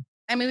 years ago.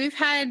 I mean, we've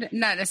had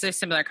not necessarily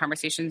similar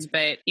conversations,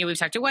 but we've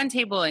talked to One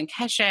Table and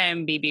Kesha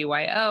and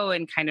BBYO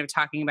and kind of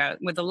talking about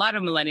with a lot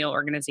of millennial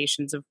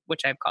organizations, of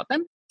which I've called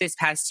them, this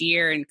past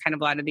year, and kind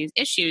of a lot of these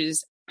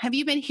issues. Have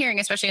you been hearing,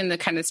 especially in the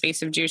kind of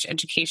space of Jewish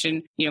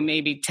education,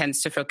 maybe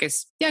tends to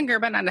focus younger,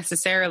 but not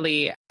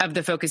necessarily, of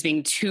the focus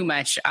being too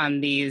much on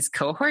these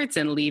cohorts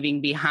and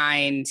leaving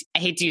behind, I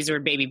hate to use the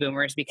word baby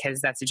boomers because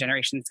that's a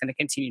generation that's going to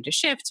continue to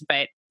shift,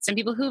 but some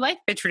people who like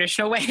the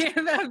traditional way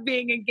of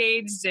being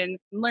engaged and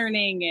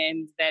learning,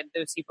 and that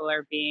those people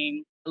are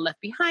being left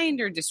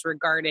behind or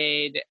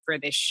disregarded for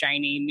this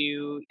shiny,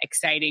 new,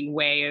 exciting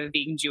way of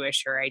being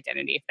Jewish or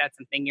identity, if that's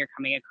something you're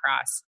coming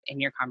across in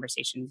your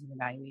conversations and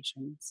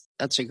evaluations.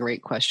 That's a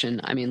great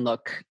question. I mean,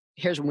 look,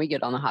 here's when we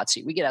get on the hot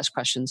seat. We get asked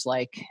questions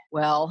like,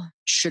 well,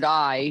 should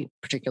I,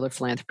 particular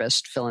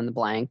philanthropist, fill in the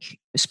blank,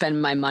 spend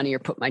my money or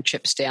put my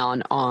chips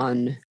down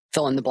on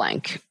fill in the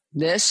blank?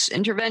 This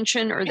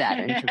intervention or that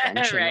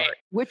intervention? Right. Or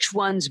which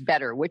one's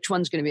better? Which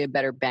one's going to be a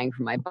better bang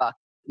for my buck?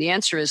 The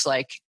answer is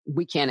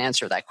we can't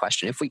answer that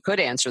question. If we could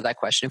answer that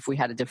question, if we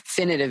had a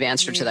definitive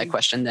answer to that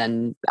question,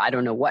 then I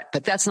don't know what,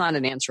 but that's not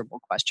an answerable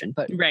question.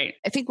 But right.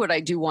 I think what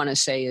I do want to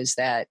say is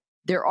that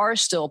there are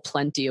still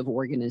plenty of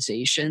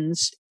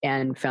organizations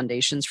and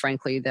foundations,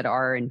 frankly, that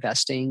are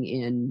investing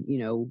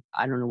in,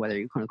 I don't know whether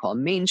you're going to call it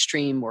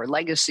mainstream or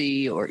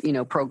legacy or,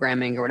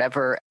 programming or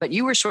whatever. But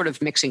you were sort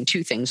of mixing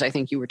two things. I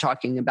think you were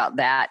talking about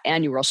that,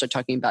 and you were also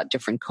talking about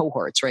different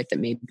cohorts, right, that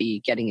may be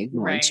getting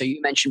ignored. Right. So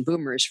you mentioned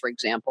boomers, for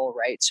example,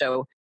 right?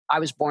 So I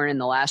was born in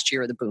the last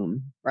year of the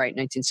boom, right?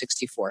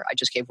 1964. I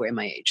just gave away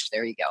my age.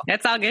 There you go.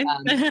 That's all good.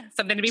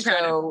 Something to be proud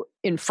of. So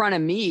in front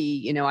of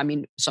me,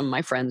 some of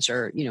my friends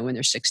are, in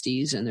their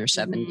 60s and they're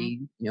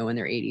 70, in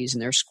their 80s,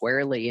 and they're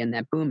squarely in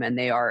that boom, and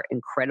they are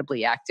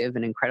incredibly active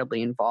and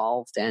incredibly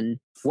involved. And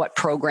what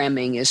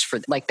programming is for,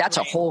 that's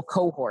a whole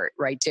cohort,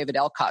 right? David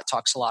Elcott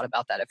talks a lot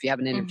about that. If you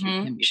haven't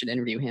interviewed him, you should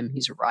interview him.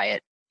 He's a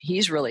riot.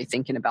 He's really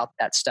thinking about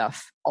that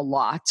stuff a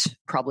lot,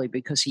 probably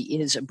because he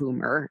is a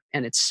boomer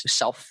and it's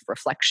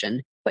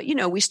self-reflection. But,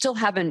 we still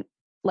haven't,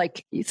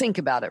 you think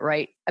about it,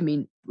 right? I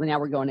mean, now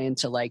we're going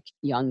into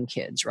young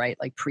kids, right?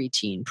 Like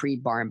preteen,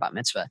 pre-bar and bat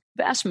mitzvah.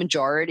 Vast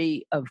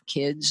majority of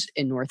kids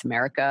in North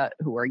America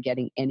who are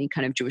getting any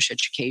kind of Jewish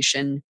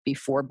education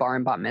before bar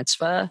and bat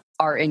mitzvah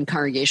are in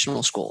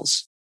congregational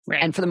schools.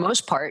 Right. And for the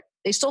most part,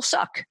 they still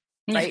suck,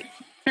 right?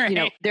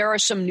 Right. There are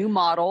some new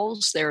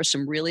models. There are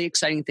some really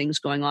exciting things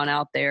going on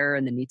out there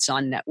in the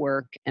Nitzan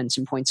network and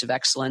some points of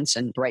excellence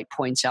and bright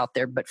points out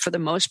there. But for the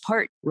most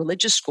part,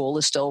 religious school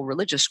is still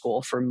religious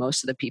school for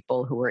most of the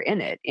people who are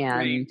in it.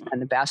 And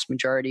the vast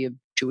majority of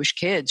Jewish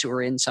kids who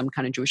are in some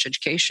kind of Jewish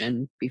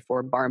education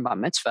before bar and bat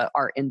mitzvah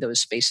are in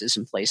those spaces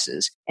and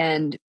places.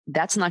 And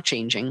that's not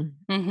changing,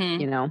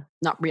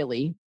 not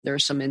really. There are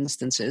some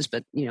instances,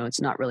 but, it's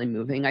not really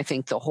moving. I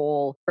think the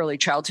whole early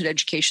childhood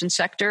education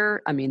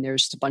sector, I mean,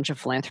 there's a bunch of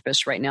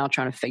philanthropists right now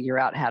trying to figure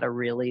out how to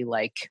really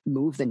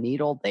move the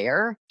needle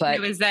there.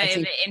 But was that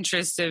in the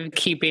interest of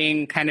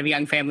keeping kind of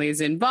young families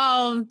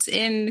involved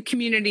in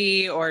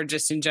community, or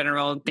just in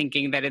general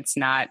thinking that it's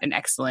not an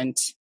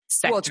excellent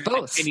sector? Well, it's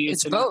both.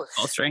 It's both.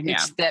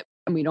 It's that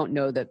and we don't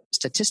know the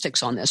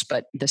statistics on this,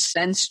 but the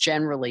sense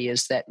generally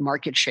is that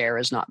market share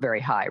is not very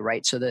high,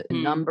 right? So the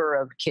number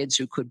of kids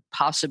who could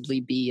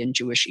possibly be in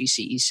Jewish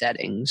ECE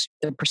settings,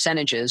 the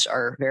percentages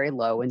are very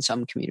low in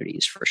some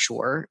communities for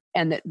sure.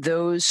 And that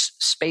those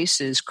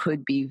spaces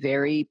could be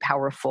very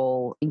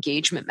powerful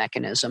engagement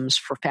mechanisms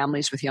for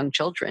families with young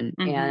children.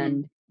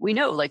 And we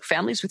know, like,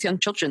 families with young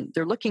children,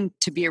 they're looking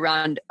to be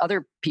around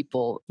other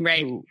people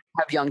who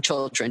have young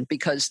children,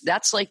 because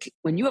that's like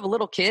when you have a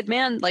little kid,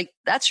 man, like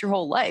that's your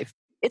whole life.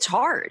 It's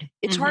hard.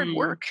 It's hard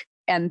work.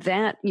 And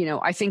that,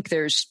 I think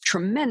there's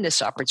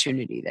tremendous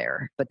opportunity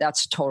there, but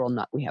that's a total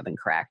nut we haven't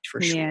cracked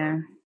for sure. Yeah.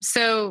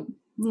 So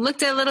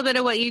looked at a little bit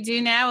of what you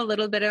do now, a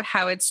little bit of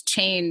how it's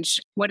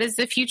changed. What does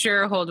the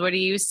future hold? What are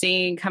you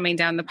seeing coming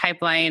down the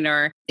pipeline?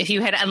 Or if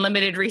you had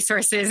unlimited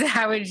resources,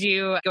 how would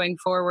you, going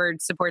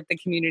forward, support the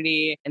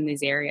community in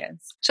these areas?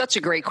 So that's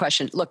a great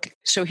question. Look,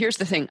 so here's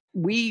the thing.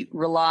 We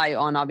rely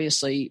on,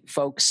 obviously,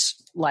 folks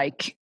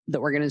like the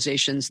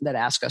organizations that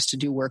ask us to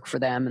do work for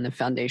them and the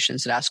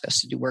foundations that ask us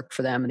to do work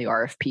for them and the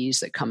RFPs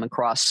that come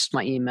across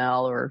my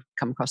email or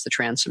come across the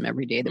transom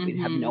every day that we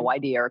have no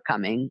idea are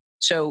coming.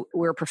 So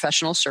we're a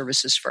professional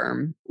services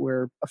firm.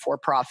 We're a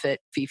for-profit,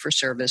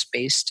 fee-for-service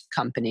based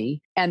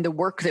company. And the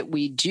work that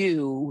we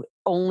do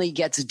only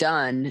gets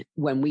done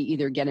when we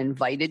either get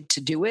invited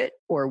to do it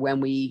or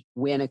when we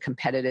win a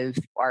competitive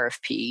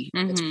RFP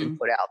that's been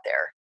put out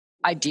there.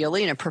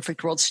 Ideally, in a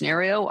perfect world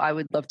scenario, I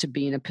would love to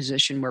be in a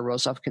position where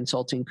Rosoff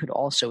Consulting could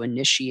also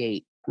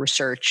initiate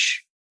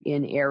research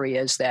in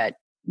areas that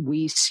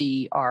we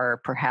see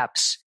are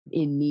perhaps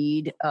in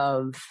need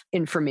of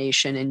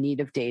information, in need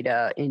of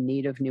data, in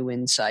need of new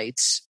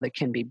insights that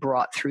can be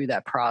brought through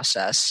that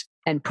process,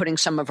 and putting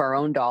some of our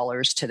own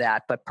dollars to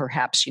that, but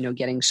perhaps,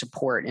 getting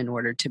support in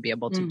order to be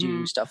able to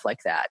do stuff like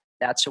that.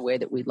 That's a way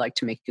that we'd like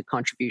to make a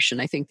contribution.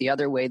 I think the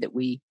other way that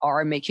we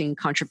are making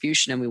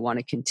contribution and we want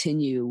to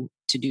continue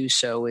to do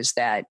so is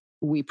that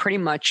we pretty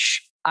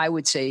much, I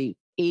would say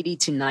 80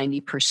 to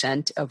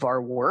 90% of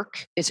our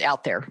work is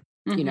out there.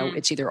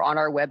 It's either on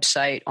our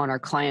website, on our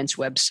clients'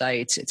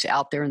 websites, it's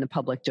out there in the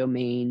public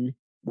domain.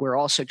 We're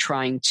also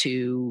trying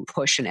to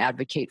push and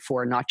advocate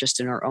for, not just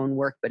in our own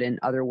work, but in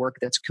other work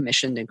that's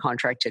commissioned and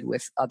contracted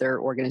with other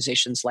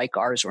organizations like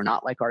ours or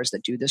not like ours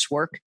that do this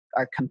work,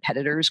 our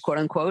competitors, quote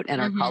unquote, and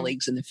our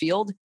colleagues in the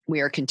field.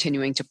 We are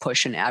continuing to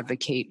push and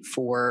advocate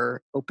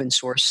for open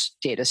source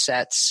data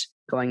sets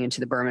going into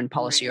the Berman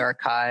Policy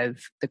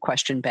Archive, the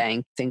question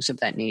bank, things of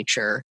that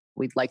nature.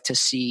 We'd like to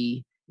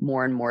see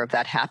more and more of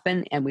that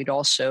happen. And we'd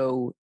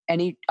also,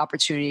 any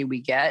opportunity we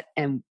get,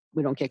 and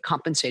we don't get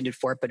compensated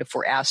for it, but if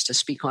we're asked to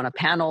speak on a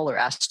panel or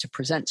asked to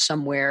present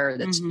somewhere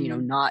that's,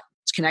 not,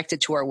 it's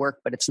connected to our work,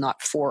 but it's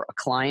not for a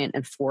client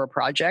and for a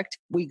project,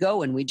 we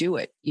go and we do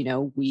it.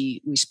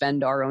 We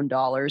spend our own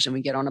dollars and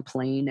we get on a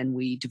plane and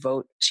we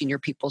devote senior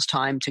people's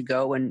time to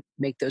go and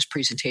make those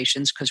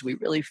presentations, because we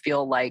really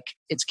feel like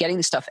it's getting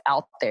the stuff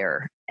out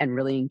there and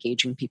really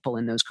engaging people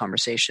in those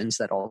conversations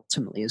that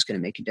ultimately is going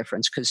to make a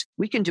difference. Because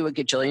we can do a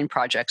gajillion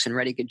projects and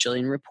write a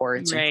gajillion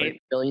reports and put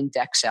a billion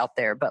decks out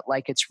there. But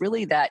it's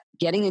really that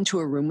getting into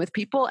a room with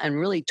people and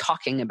really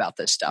talking about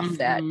this stuff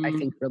that I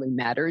think really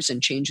matters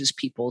and changes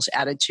people's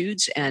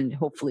attitudes and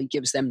hopefully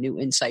gives them new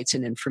insights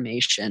and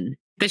information.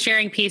 The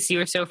sharing piece, you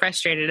were so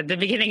frustrated at the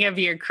beginning of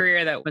your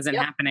career that wasn't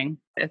happening.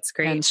 That's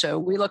great. And so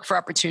we look for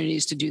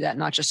opportunities to do that,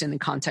 not just in the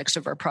context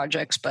of our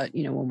projects, but,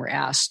 when we're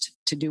asked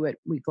to do it,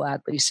 we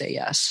gladly say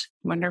yes.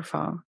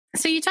 Wonderful.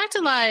 So you talked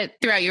a lot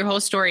throughout your whole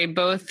story,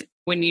 both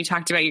when you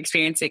talked about your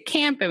experience at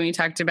camp and when you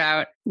talked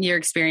about your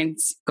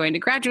experience going to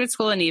graduate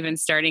school and even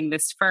starting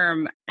this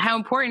firm, how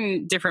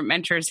important different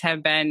mentors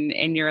have been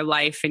in your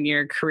life and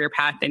your career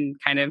path and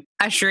kind of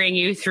ushering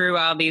you through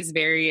all these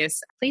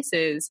various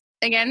places.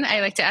 Again, I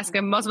like to ask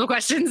them multiple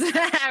questions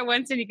at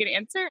once and you can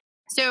answer.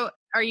 So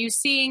are you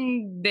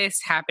seeing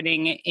this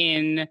happening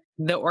in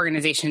the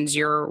organizations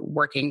you're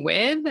working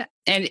with?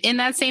 And in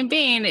that same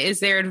vein, is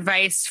there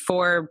advice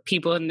for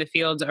people in the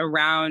field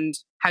around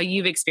how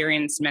you've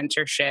experienced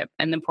mentorship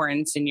and the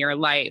importance in your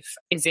life?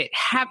 Is it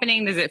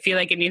happening? Does it feel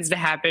like it needs to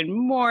happen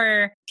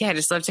more? Yeah, I'd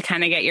just love to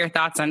kind of get your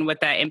thoughts on what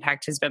that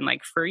impact has been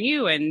like for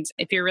you and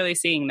if you're really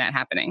seeing that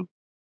happening.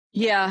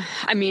 Yeah,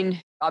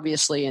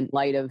 obviously in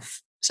light of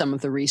some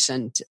of the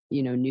recent,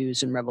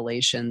 news and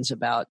revelations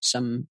about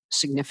some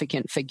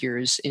significant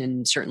figures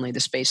in certainly the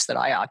space that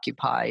I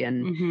occupy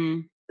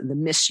and the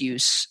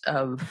misuse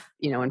of,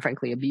 and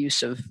frankly,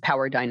 abuse of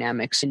power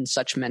dynamics in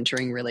such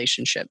mentoring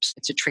relationships.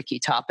 It's a tricky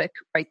topic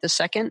right this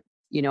second.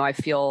 I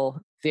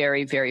feel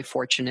very, very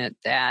fortunate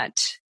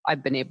that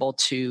I've been able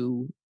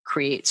to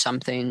create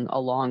something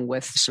along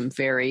with some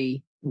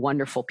very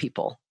wonderful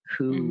people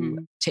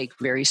who take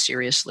very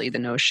seriously the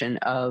notion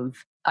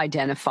of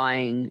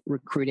identifying,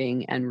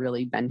 recruiting, and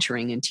really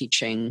mentoring and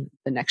teaching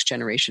the next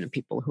generation of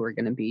people who are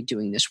going to be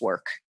doing this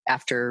work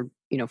after,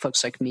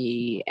 folks like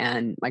me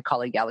and my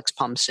colleague Alex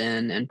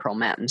Pumpson and Pearl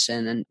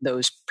Mattinson and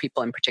those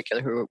people in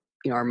particular who,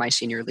 are my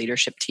senior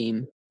leadership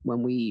team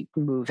when we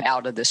move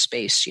out of this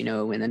space, in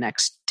the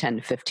next 10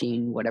 to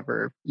 15,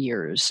 whatever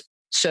years.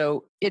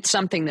 So it's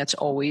something that's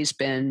always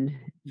been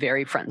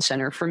very front and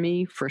center for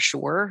me, for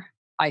sure.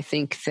 I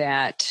think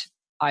that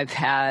I've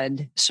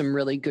had some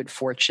really good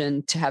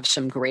fortune to have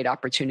some great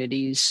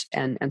opportunities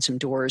and some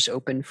doors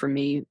open for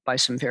me by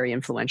some very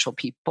influential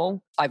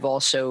people. I've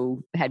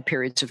also had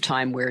periods of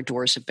time where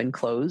doors have been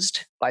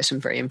closed by some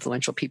very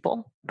influential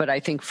people. But I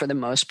think for the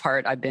most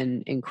part, I've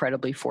been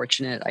incredibly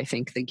fortunate. I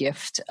think the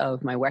gift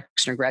of my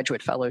Wexner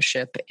Graduate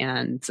Fellowship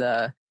and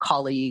the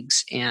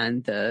colleagues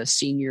and the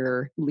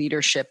senior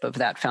leadership of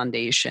that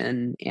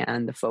foundation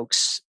and the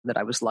folks that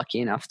I was lucky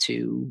enough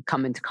to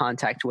come into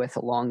contact with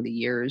along the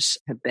years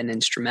have been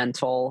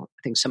instrumental.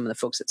 I think some of the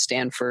folks at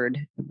Stanford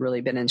have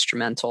really been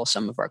instrumental.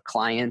 Some of our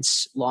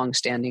clients,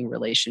 longstanding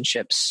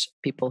relationships,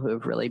 people who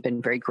have really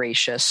been very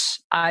gracious.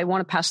 I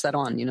want to pass that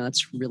on.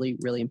 That's really,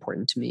 really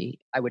important to me.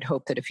 I would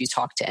hope that if you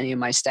talk to any of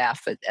my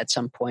staff at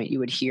some point, you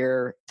would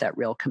hear that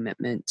real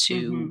commitment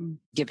to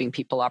giving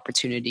people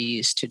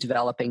opportunities, to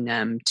developing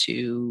them,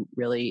 to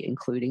really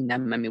including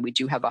them. I mean, we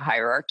do have a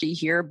hierarchy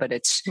here, but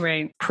it's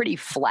pretty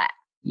flat.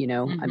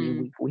 I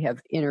mean, we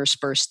have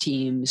interspersed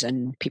teams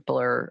and people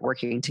are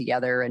working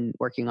together and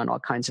working on all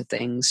kinds of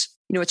things.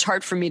 It's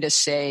hard for me to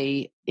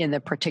say in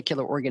the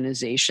particular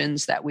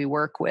organizations that we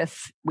work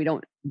with, we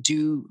don't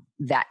do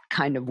that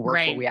kind of work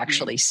where we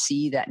actually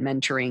see that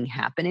mentoring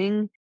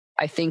happening.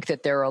 I think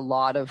that there are a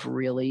lot of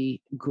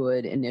really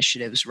good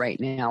initiatives right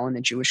now in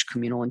the Jewish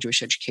communal and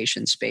Jewish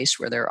education space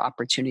where there are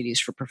opportunities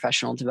for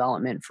professional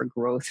development, for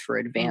growth, for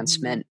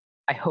advancement.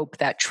 I hope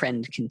that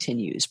trend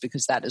continues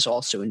because that is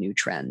also a new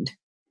trend.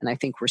 And I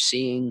think we're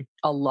seeing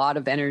a lot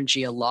of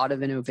energy, a lot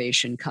of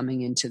innovation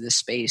coming into the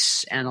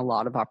space and a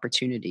lot of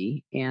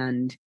opportunity.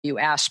 And you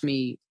asked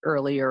me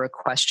earlier a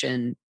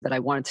question that I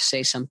wanted to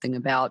say something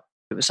about.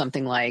 It was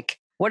something like,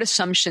 what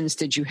assumptions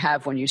did you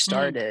have when you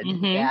started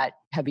that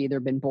have either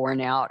been borne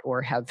out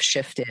or have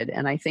shifted?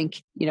 And I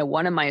think,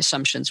 one of my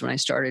assumptions when I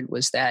started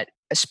was that,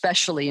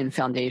 especially in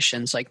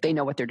foundations, like they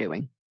know what they're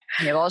doing.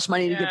 They have all this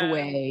money to give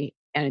away,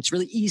 and it's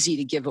really easy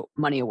to give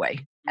money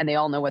away, and they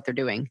all know what they're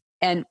doing.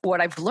 And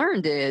what I've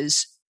learned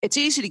is it's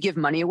easy to give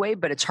money away,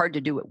 but it's hard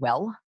to do it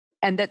well,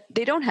 and that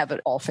they don't have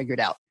it all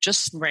figured out.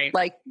 Just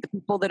like the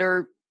people that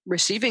are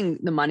receiving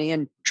the money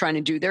and trying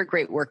to do their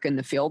great work in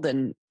the field,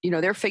 and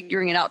they're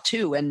figuring it out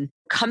too. And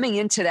coming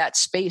into that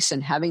space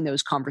and having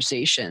those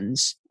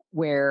conversations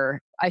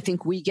where I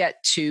think we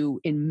get to,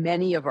 in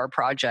many of our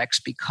projects,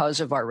 because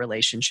of our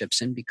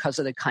relationships and because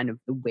of the kind of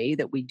the way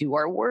that we do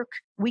our work,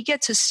 we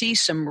get to see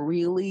some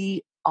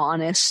really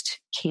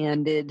honest,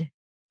 candid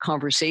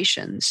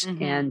conversations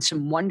and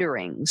some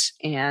wonderings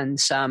and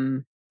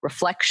some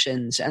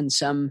reflections and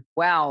some,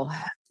 wow,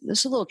 this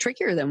is a little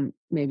trickier than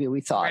maybe we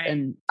thought.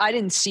 And I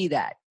didn't see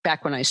that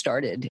back when I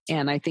started.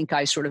 And I think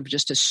I sort of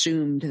just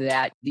assumed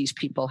that these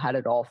people had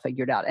it all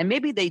figured out. And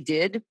maybe they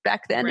did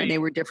back then and they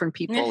were different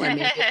people and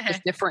maybe it's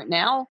just different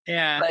now.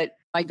 But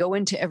I go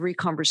into every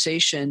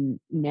conversation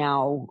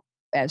now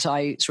as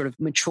I sort of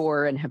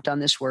mature and have done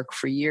this work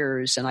for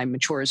years, and I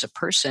mature as a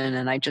person,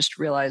 and I just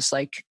realize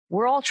like,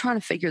 we're all trying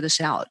to figure this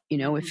out.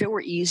 If it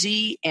were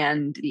easy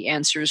and the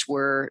answers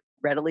were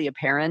readily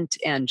apparent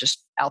and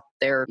just out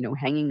there,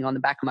 hanging on the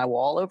back of my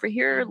wall over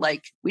here,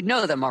 like we'd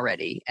know them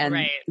already. And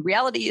the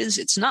reality is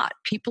it's not.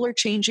 People are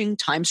changing,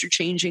 times are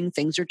changing,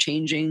 things are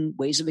changing,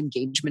 ways of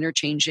engagement are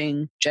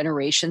changing,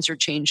 generations are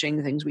changing,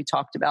 the things we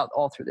talked about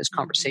all through this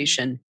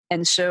conversation.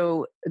 And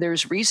so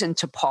there's reason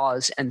to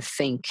pause and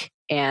think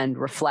and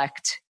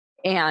reflect.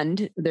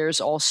 And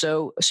there's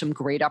also some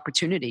great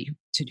opportunity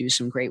to do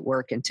some great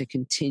work and to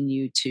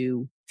continue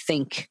to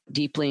think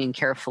deeply and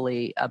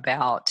carefully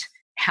about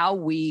how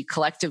we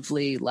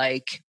collectively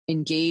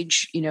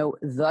engage,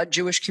 the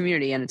Jewish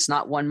community. And it's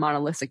not one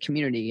monolithic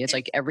community. It's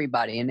like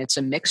everybody. And it's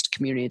a mixed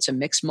community. It's a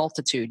mixed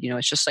multitude.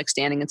 It's just like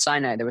standing in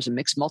Sinai. There was a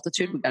mixed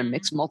multitude. We've got a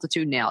mixed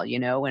multitude now,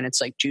 and it's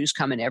like Jews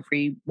come in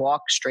every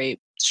walk, stripe,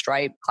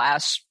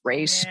 class,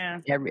 race,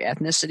 every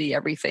ethnicity,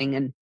 everything.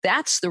 And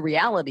that's the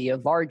reality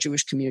of our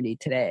Jewish community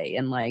today.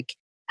 And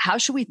how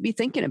should we be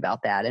thinking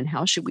about that? And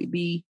how should we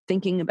be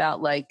thinking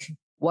about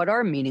what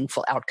are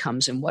meaningful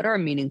outcomes and what are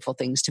meaningful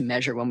things to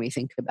measure when we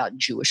think about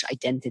Jewish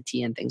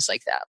identity and things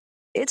like that?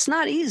 It's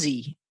not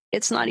easy.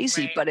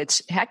 But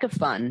it's heck of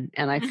fun.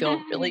 And I feel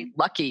really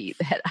lucky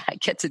that I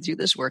get to do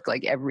this work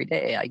every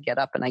day. I get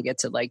up and I get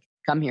to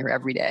come here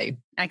every day.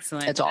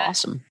 Excellent. It's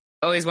awesome.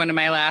 Always one of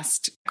my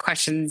last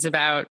questions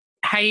about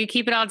how you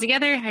keep it all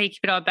together, how you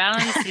keep it all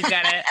balanced. You've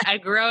got a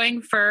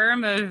growing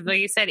firm of, like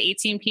you said,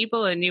 18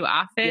 people, a new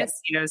office.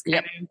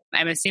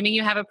 I'm assuming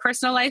you have a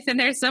personal life in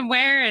there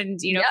somewhere, and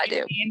I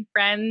do. And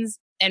friends.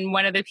 And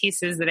one of the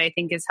pieces that I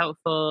think is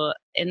helpful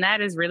in that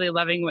is really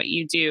loving what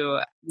you do,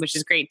 which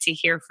is great to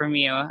hear from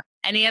you.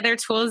 Any other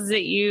tools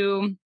that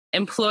you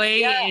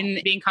employ in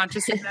being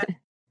conscious of that?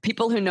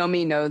 People who know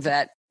me know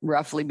that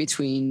roughly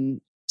between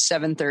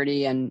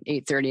 7:30 and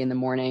 8:30 in the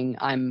morning,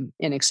 I'm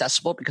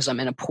inaccessible because I'm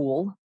in a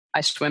pool.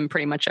 I swim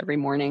pretty much every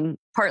morning,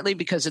 partly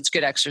because it's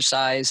good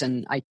exercise.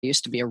 And I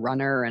used to be a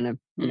runner and,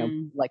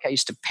 I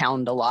used to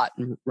pound a lot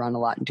and run a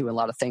lot and do a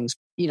lot of things.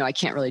 I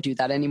can't really do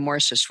that anymore.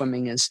 So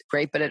swimming is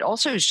great, but it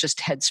also is just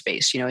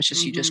headspace. It's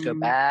just, you just go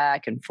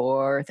back and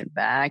forth and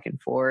back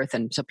and forth.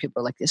 And some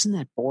people are like, isn't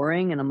that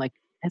boring? And I'm like,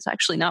 it's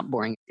actually not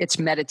boring. It's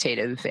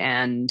meditative,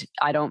 and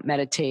I don't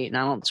meditate and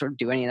I don't sort of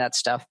do any of that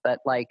stuff. But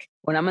like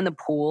when I'm in the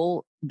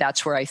pool,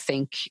 that's where I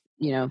think,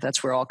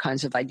 that's where all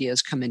kinds of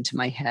ideas come into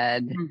my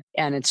head.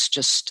 And it's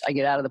just, I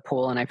get out of the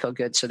pool and I feel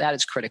good. So that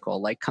is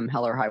critical. Like come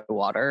hell or high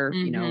water,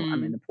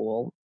 I'm in the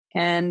pool.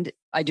 And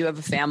I do have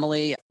a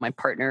family. My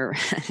partner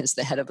is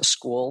the head of a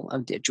school,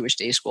 of the Jewish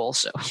day school.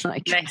 So nice.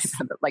 I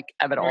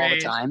have it all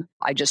the time.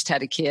 I just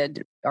had a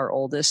kid. Our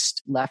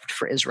oldest left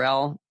for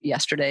Israel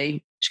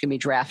yesterday. She's going to be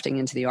drafting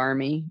into the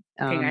army.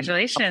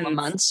 Congratulations. In a couple of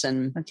months.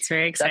 And that's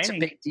very exciting. That's a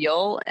big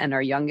deal. And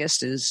our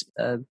youngest is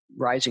a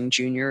rising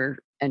junior,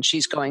 and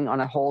she's going on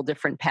a whole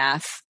different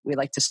path. We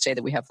like to say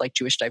that we have like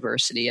Jewish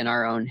diversity in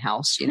our own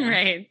house.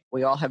 Right.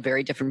 We all have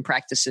very different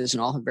practices and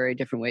all have very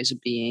different ways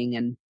of being.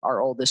 And our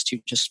oldest, who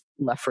just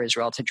left for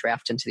Israel to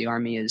draft into the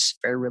army, is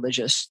very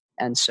religious.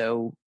 And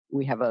so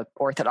we have an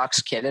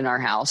Orthodox kid in our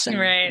house. And,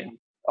 right.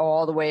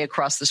 All the way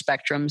across the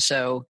spectrum.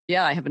 So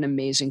yeah, I have an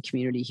amazing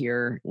community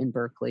here in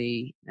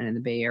Berkeley and in the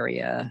Bay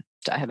Area.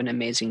 I have an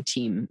amazing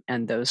team,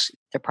 and they're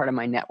part of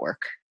my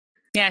network.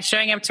 Yeah,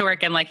 showing up to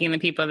work and liking the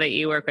people that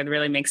you work with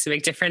really makes a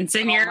big difference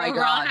in your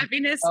overall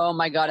happiness. Oh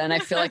my God. And I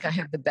feel like I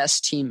have the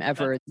best team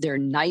ever. They're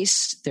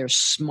nice, they're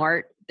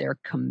smart, they're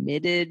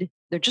committed.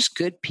 They're just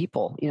good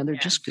people. They're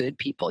just good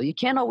people. You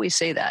can't always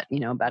say that,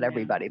 about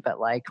everybody, but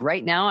like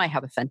right now I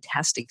have a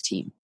fantastic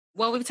team.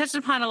 Well, we've touched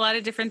upon a lot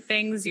of different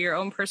things, your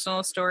own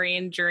personal story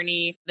and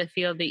journey, the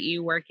field that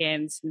you work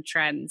in, some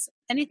trends.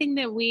 Anything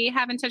that we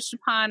haven't touched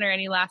upon, or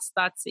any last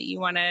thoughts that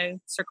you want to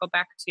circle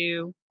back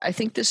to? I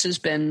think this has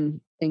been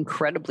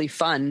incredibly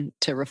fun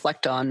to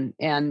reflect on.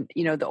 And,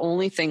 the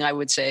only thing I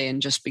would say,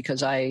 and just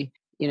because it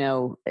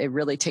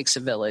really takes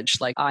a village,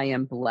 like I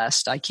am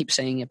blessed. I keep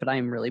saying it, but I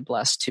am really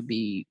blessed to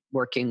be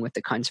working with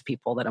the kinds of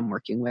people that I'm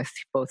working with,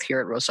 both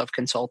here at Rosoff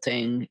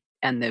Consulting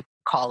and the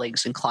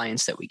colleagues and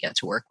clients that we get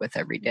to work with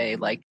every day.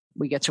 Like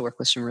we get to work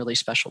with some really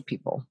special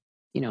people.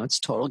 It's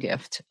a total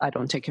gift. I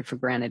don't take it for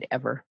granted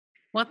ever.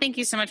 Well, thank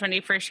you so much,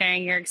 Wendy, for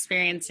sharing your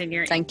experience and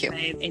your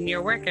insight in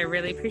your work. I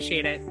really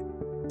appreciate it.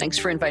 Thanks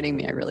for inviting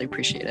me. I really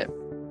appreciate it.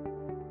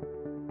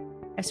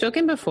 I've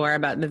spoken before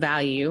about the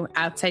value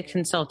outside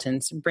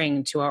consultants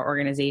bring to our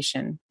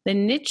organization, the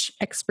niche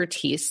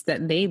expertise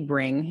that they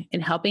bring in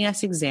helping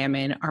us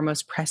examine our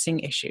most pressing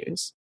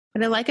issues.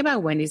 What I like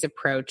about Wendy's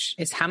approach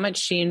is how much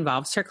she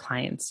involves her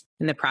clients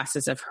in the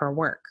process of her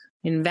work,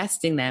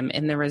 investing them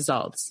in the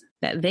results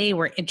that they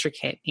were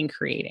intricate in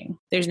creating.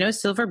 There's no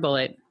silver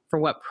bullet for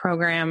what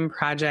program,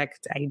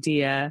 project,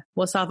 idea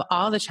will solve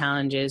all the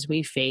challenges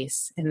we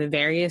face in the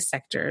various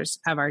sectors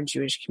of our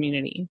Jewish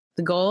community.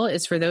 The goal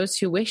is for those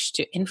who wish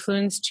to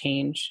influence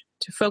change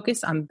to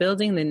focus on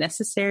building the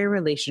necessary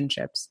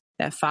relationships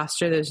that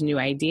foster those new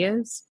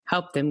ideas,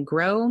 help them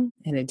grow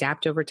and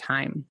adapt over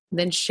time,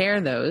 then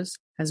share those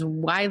as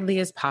widely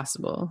as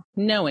possible,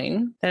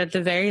 knowing that at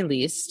the very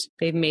least,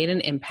 they've made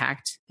an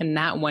impact in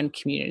that one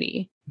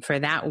community for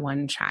that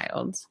one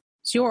child.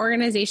 Is your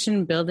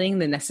organization building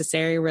the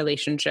necessary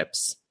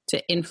relationships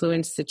to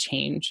influence the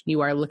change you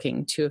are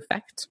looking to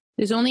effect?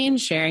 It is only in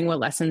sharing what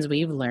lessons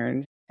we've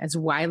learned as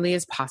widely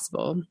as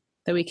possible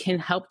that we can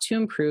help to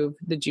improve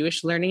the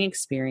Jewish learning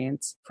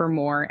experience for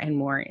more and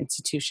more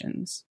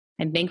institutions.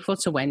 I'm thankful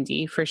to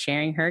Wendy for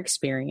sharing her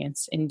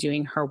experience in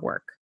doing her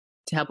work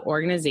to help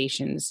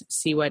organizations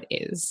see what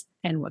is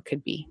and what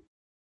could be.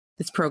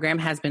 This program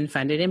has been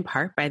funded in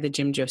part by the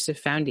Jim Joseph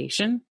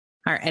Foundation.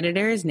 Our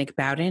editor is Nick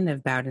Bowden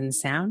of Bowden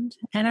Sound,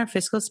 and our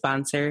fiscal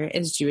sponsor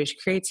is Jewish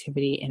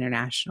Creativity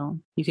International.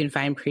 You can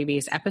find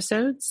previous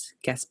episodes,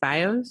 guest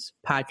bios,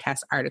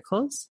 podcast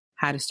articles,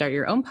 how to start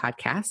your own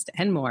podcast,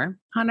 and more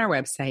on our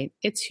website,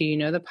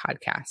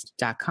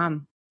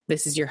 itswhoyouknowthepodcast.com.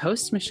 This is your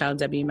host, Michelle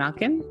W.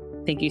 Malkin.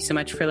 Thank you so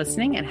much for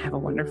listening and have a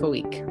wonderful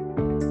week.